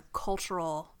such like a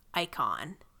cultural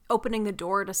icon, opening the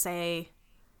door to say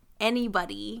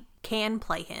anybody can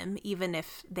play him, even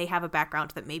if they have a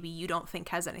background that maybe you don't think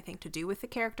has anything to do with the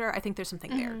character. I think there's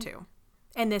something there too.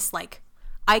 And this like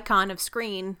icon of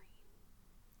screen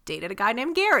dated a guy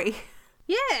named Gary.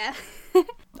 Yeah.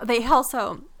 They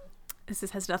also, this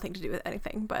has nothing to do with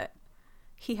anything, but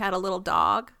he had a little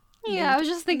dog. Yeah, I was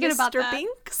just thinking about that. Mr.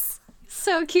 Binks.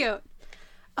 So cute.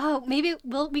 Oh, maybe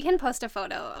we can post a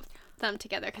photo of them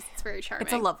together because it's very charming.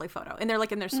 It's a lovely photo. And they're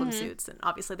like in their swimsuits, and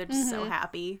obviously they're just so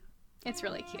happy. It's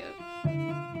really cute.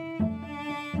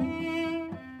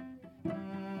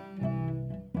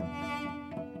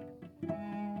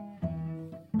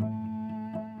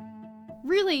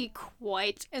 Really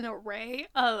quite an array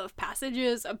of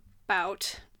passages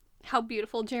about how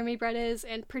beautiful Jeremy Brett is,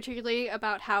 and particularly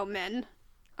about how men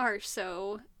are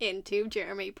so into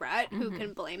Jeremy Brett. Who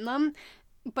can blame them?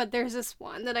 But there's this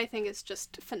one that I think is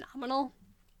just phenomenal,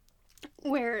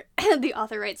 where the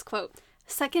author writes, quote,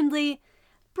 "Secondly,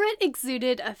 Brett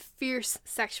exuded a fierce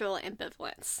sexual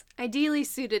ambivalence, ideally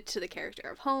suited to the character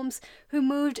of Holmes, who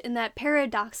moved in that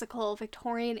paradoxical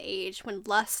Victorian age when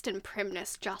lust and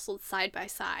primness jostled side by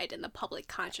side in the public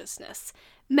consciousness.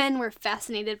 Men were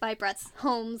fascinated by Brett's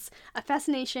Holmes, a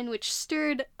fascination which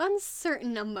stirred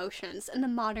uncertain emotions in the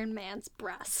modern man's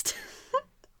breast."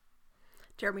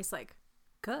 Jeremy's like,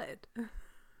 good.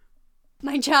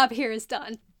 My job here is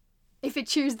done. If it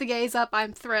cheers the gays up,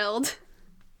 I'm thrilled.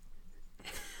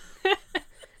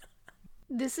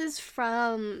 This is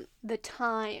from The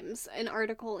Times, an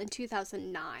article in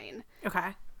 2009.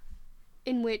 Okay.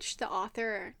 In which the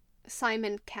author,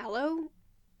 Simon Callow,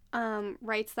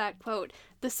 writes that, quote,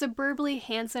 "The superbly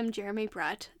handsome Jeremy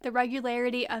Brett, the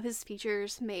regularity of his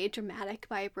features made dramatic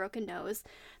by a broken nose,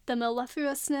 the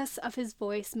mellifluousness of his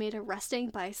voice made arresting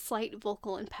by a slight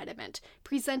vocal impediment,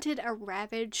 presented a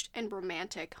ravaged and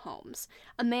romantic Holmes,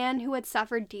 a man who had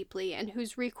suffered deeply and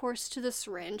whose recourse to the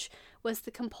syringe was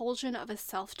the compulsion of a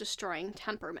self-destroying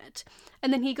temperament."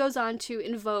 And then he goes on to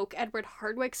invoke Edward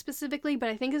Hardwicke specifically, but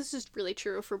I think this is really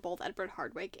true for both Edward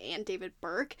Hardwicke and David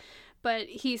Burke. But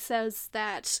he says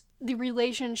that the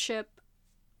relationship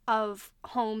of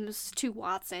Holmes to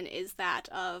Watson is that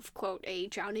of, quote, "a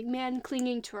drowning man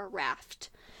clinging to a raft,"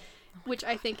 which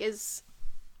I think is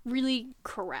really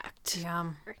correct.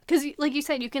 Yeah. Because, like you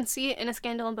said, you can see it in A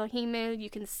Scandal in Bohemia,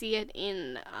 you can see it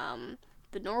in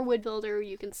The Norwood Builder,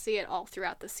 you can see it all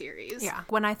throughout the series. Yeah.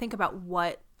 When I think about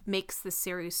what makes this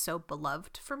series so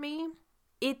beloved for me,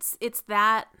 it's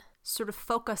that sort of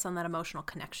focus on that emotional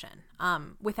connection,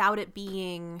 without it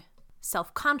being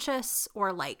self-conscious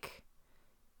or like,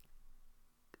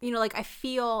 you know, like I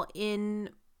feel in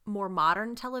more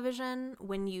modern television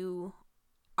when you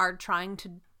are trying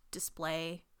to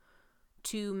display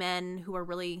two men who are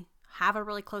really have a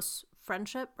really close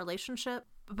friendship, relationship,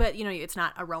 but you know, it's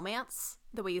not a romance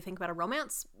the way you think about a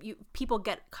romance. People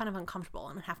get kind of uncomfortable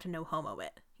and have to no homo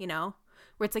it, you know,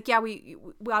 where it's like, yeah, we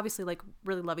obviously like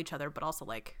really love each other, but also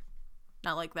like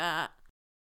not like that.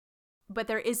 But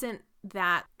there isn't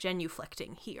that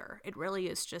genuflecting here. It really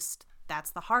is just,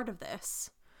 that's the heart of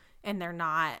this. And they're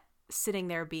not sitting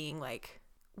there being like,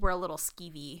 we're a little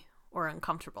skeevy or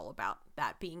uncomfortable about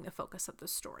that being the focus of the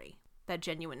story. That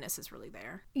genuineness is really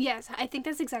there. Yes, I think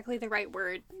that's exactly the right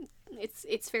word.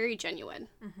 It's very genuine,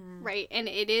 right? And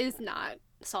it is not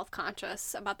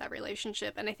self-conscious about that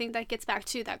relationship. And I think that gets back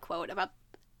to that quote about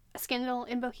A Scandal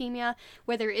in Bohemia,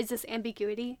 where there is this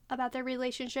ambiguity about their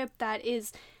relationship that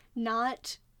is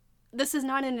not, this is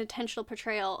not an intentional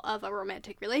portrayal of a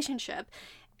romantic relationship,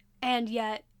 and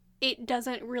yet it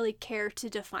doesn't really care to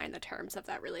define the terms of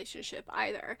that relationship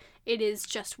either. It is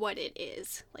just what it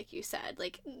is, like you said.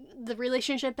 Like, the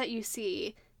relationship that you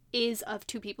see is of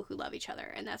two people who love each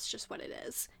other, and that's just what it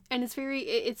is. And it's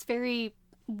very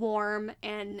warm,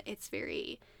 and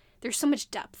there's so much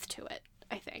depth to it,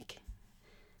 I think,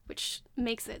 which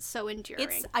makes it so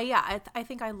enduring. I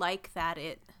think I like that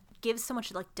it gives so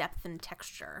much like depth and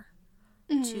texture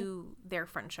to their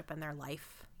friendship and their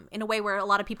life in a way where a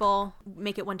lot of people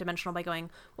make it one-dimensional by going,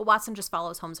 well, Watson just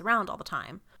follows Holmes around all the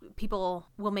time. People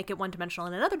will make it one-dimensional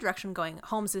in another direction, going,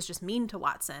 Holmes is just mean to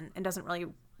Watson and doesn't really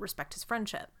respect his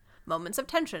friendship. Moments of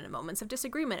tension and moments of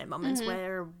disagreement and moments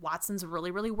where Watson's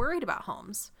really, really worried about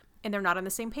Holmes and they're not on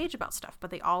the same page about stuff, but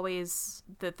they always,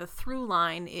 the through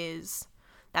line is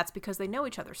that's because they know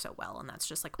each other so well, and that's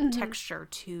just like texture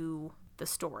to the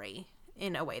story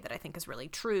in a way that I think is really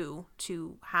true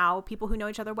to how people who know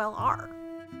each other well are.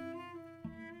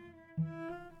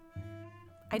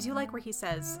 I do like where he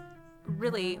says,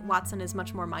 really, Watson is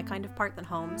much more my kind of part than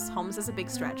Holmes. Holmes is a big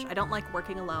stretch. I don't like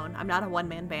working alone. I'm not a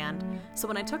one-man band. So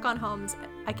when I took on Holmes,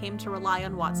 I came to rely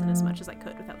on Watson as much as I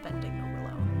could without bending the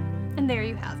willow. And there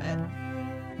you have it.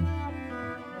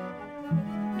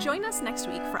 Join us next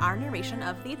week for our narration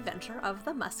of The Adventure of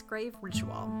the Musgrave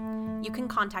Ritual. You can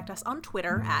contact us on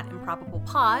Twitter at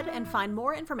ImprobablePod and find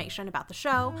more information about the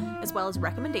show, as well as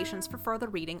recommendations for further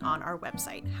reading on our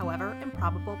website, however,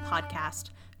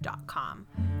 improbablepodcast.com.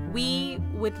 We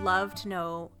would love to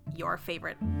know your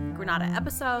favorite Granada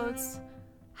episodes,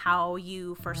 how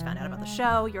you first found out about the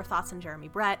show, your thoughts on Jeremy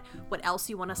Brett, what else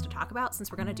you want us to talk about,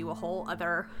 since we're going to do a whole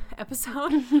other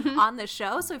episode on this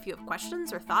show. So if you have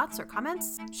questions or thoughts or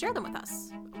comments, share them with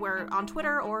us. We're on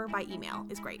Twitter or by email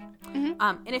is great.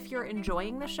 And if you're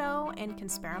enjoying the show and can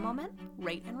spare a moment,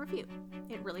 rate and review.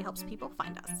 It really helps people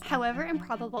find us. However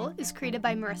Improbable is created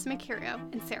by Marissa Mercurio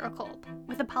and Sarah Kolb,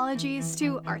 with apologies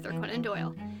to Arthur Conan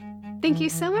Doyle. Thank you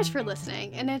so much for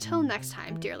listening, and until next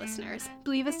time, dear listeners,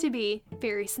 believe us to be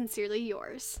very sincerely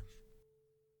yours.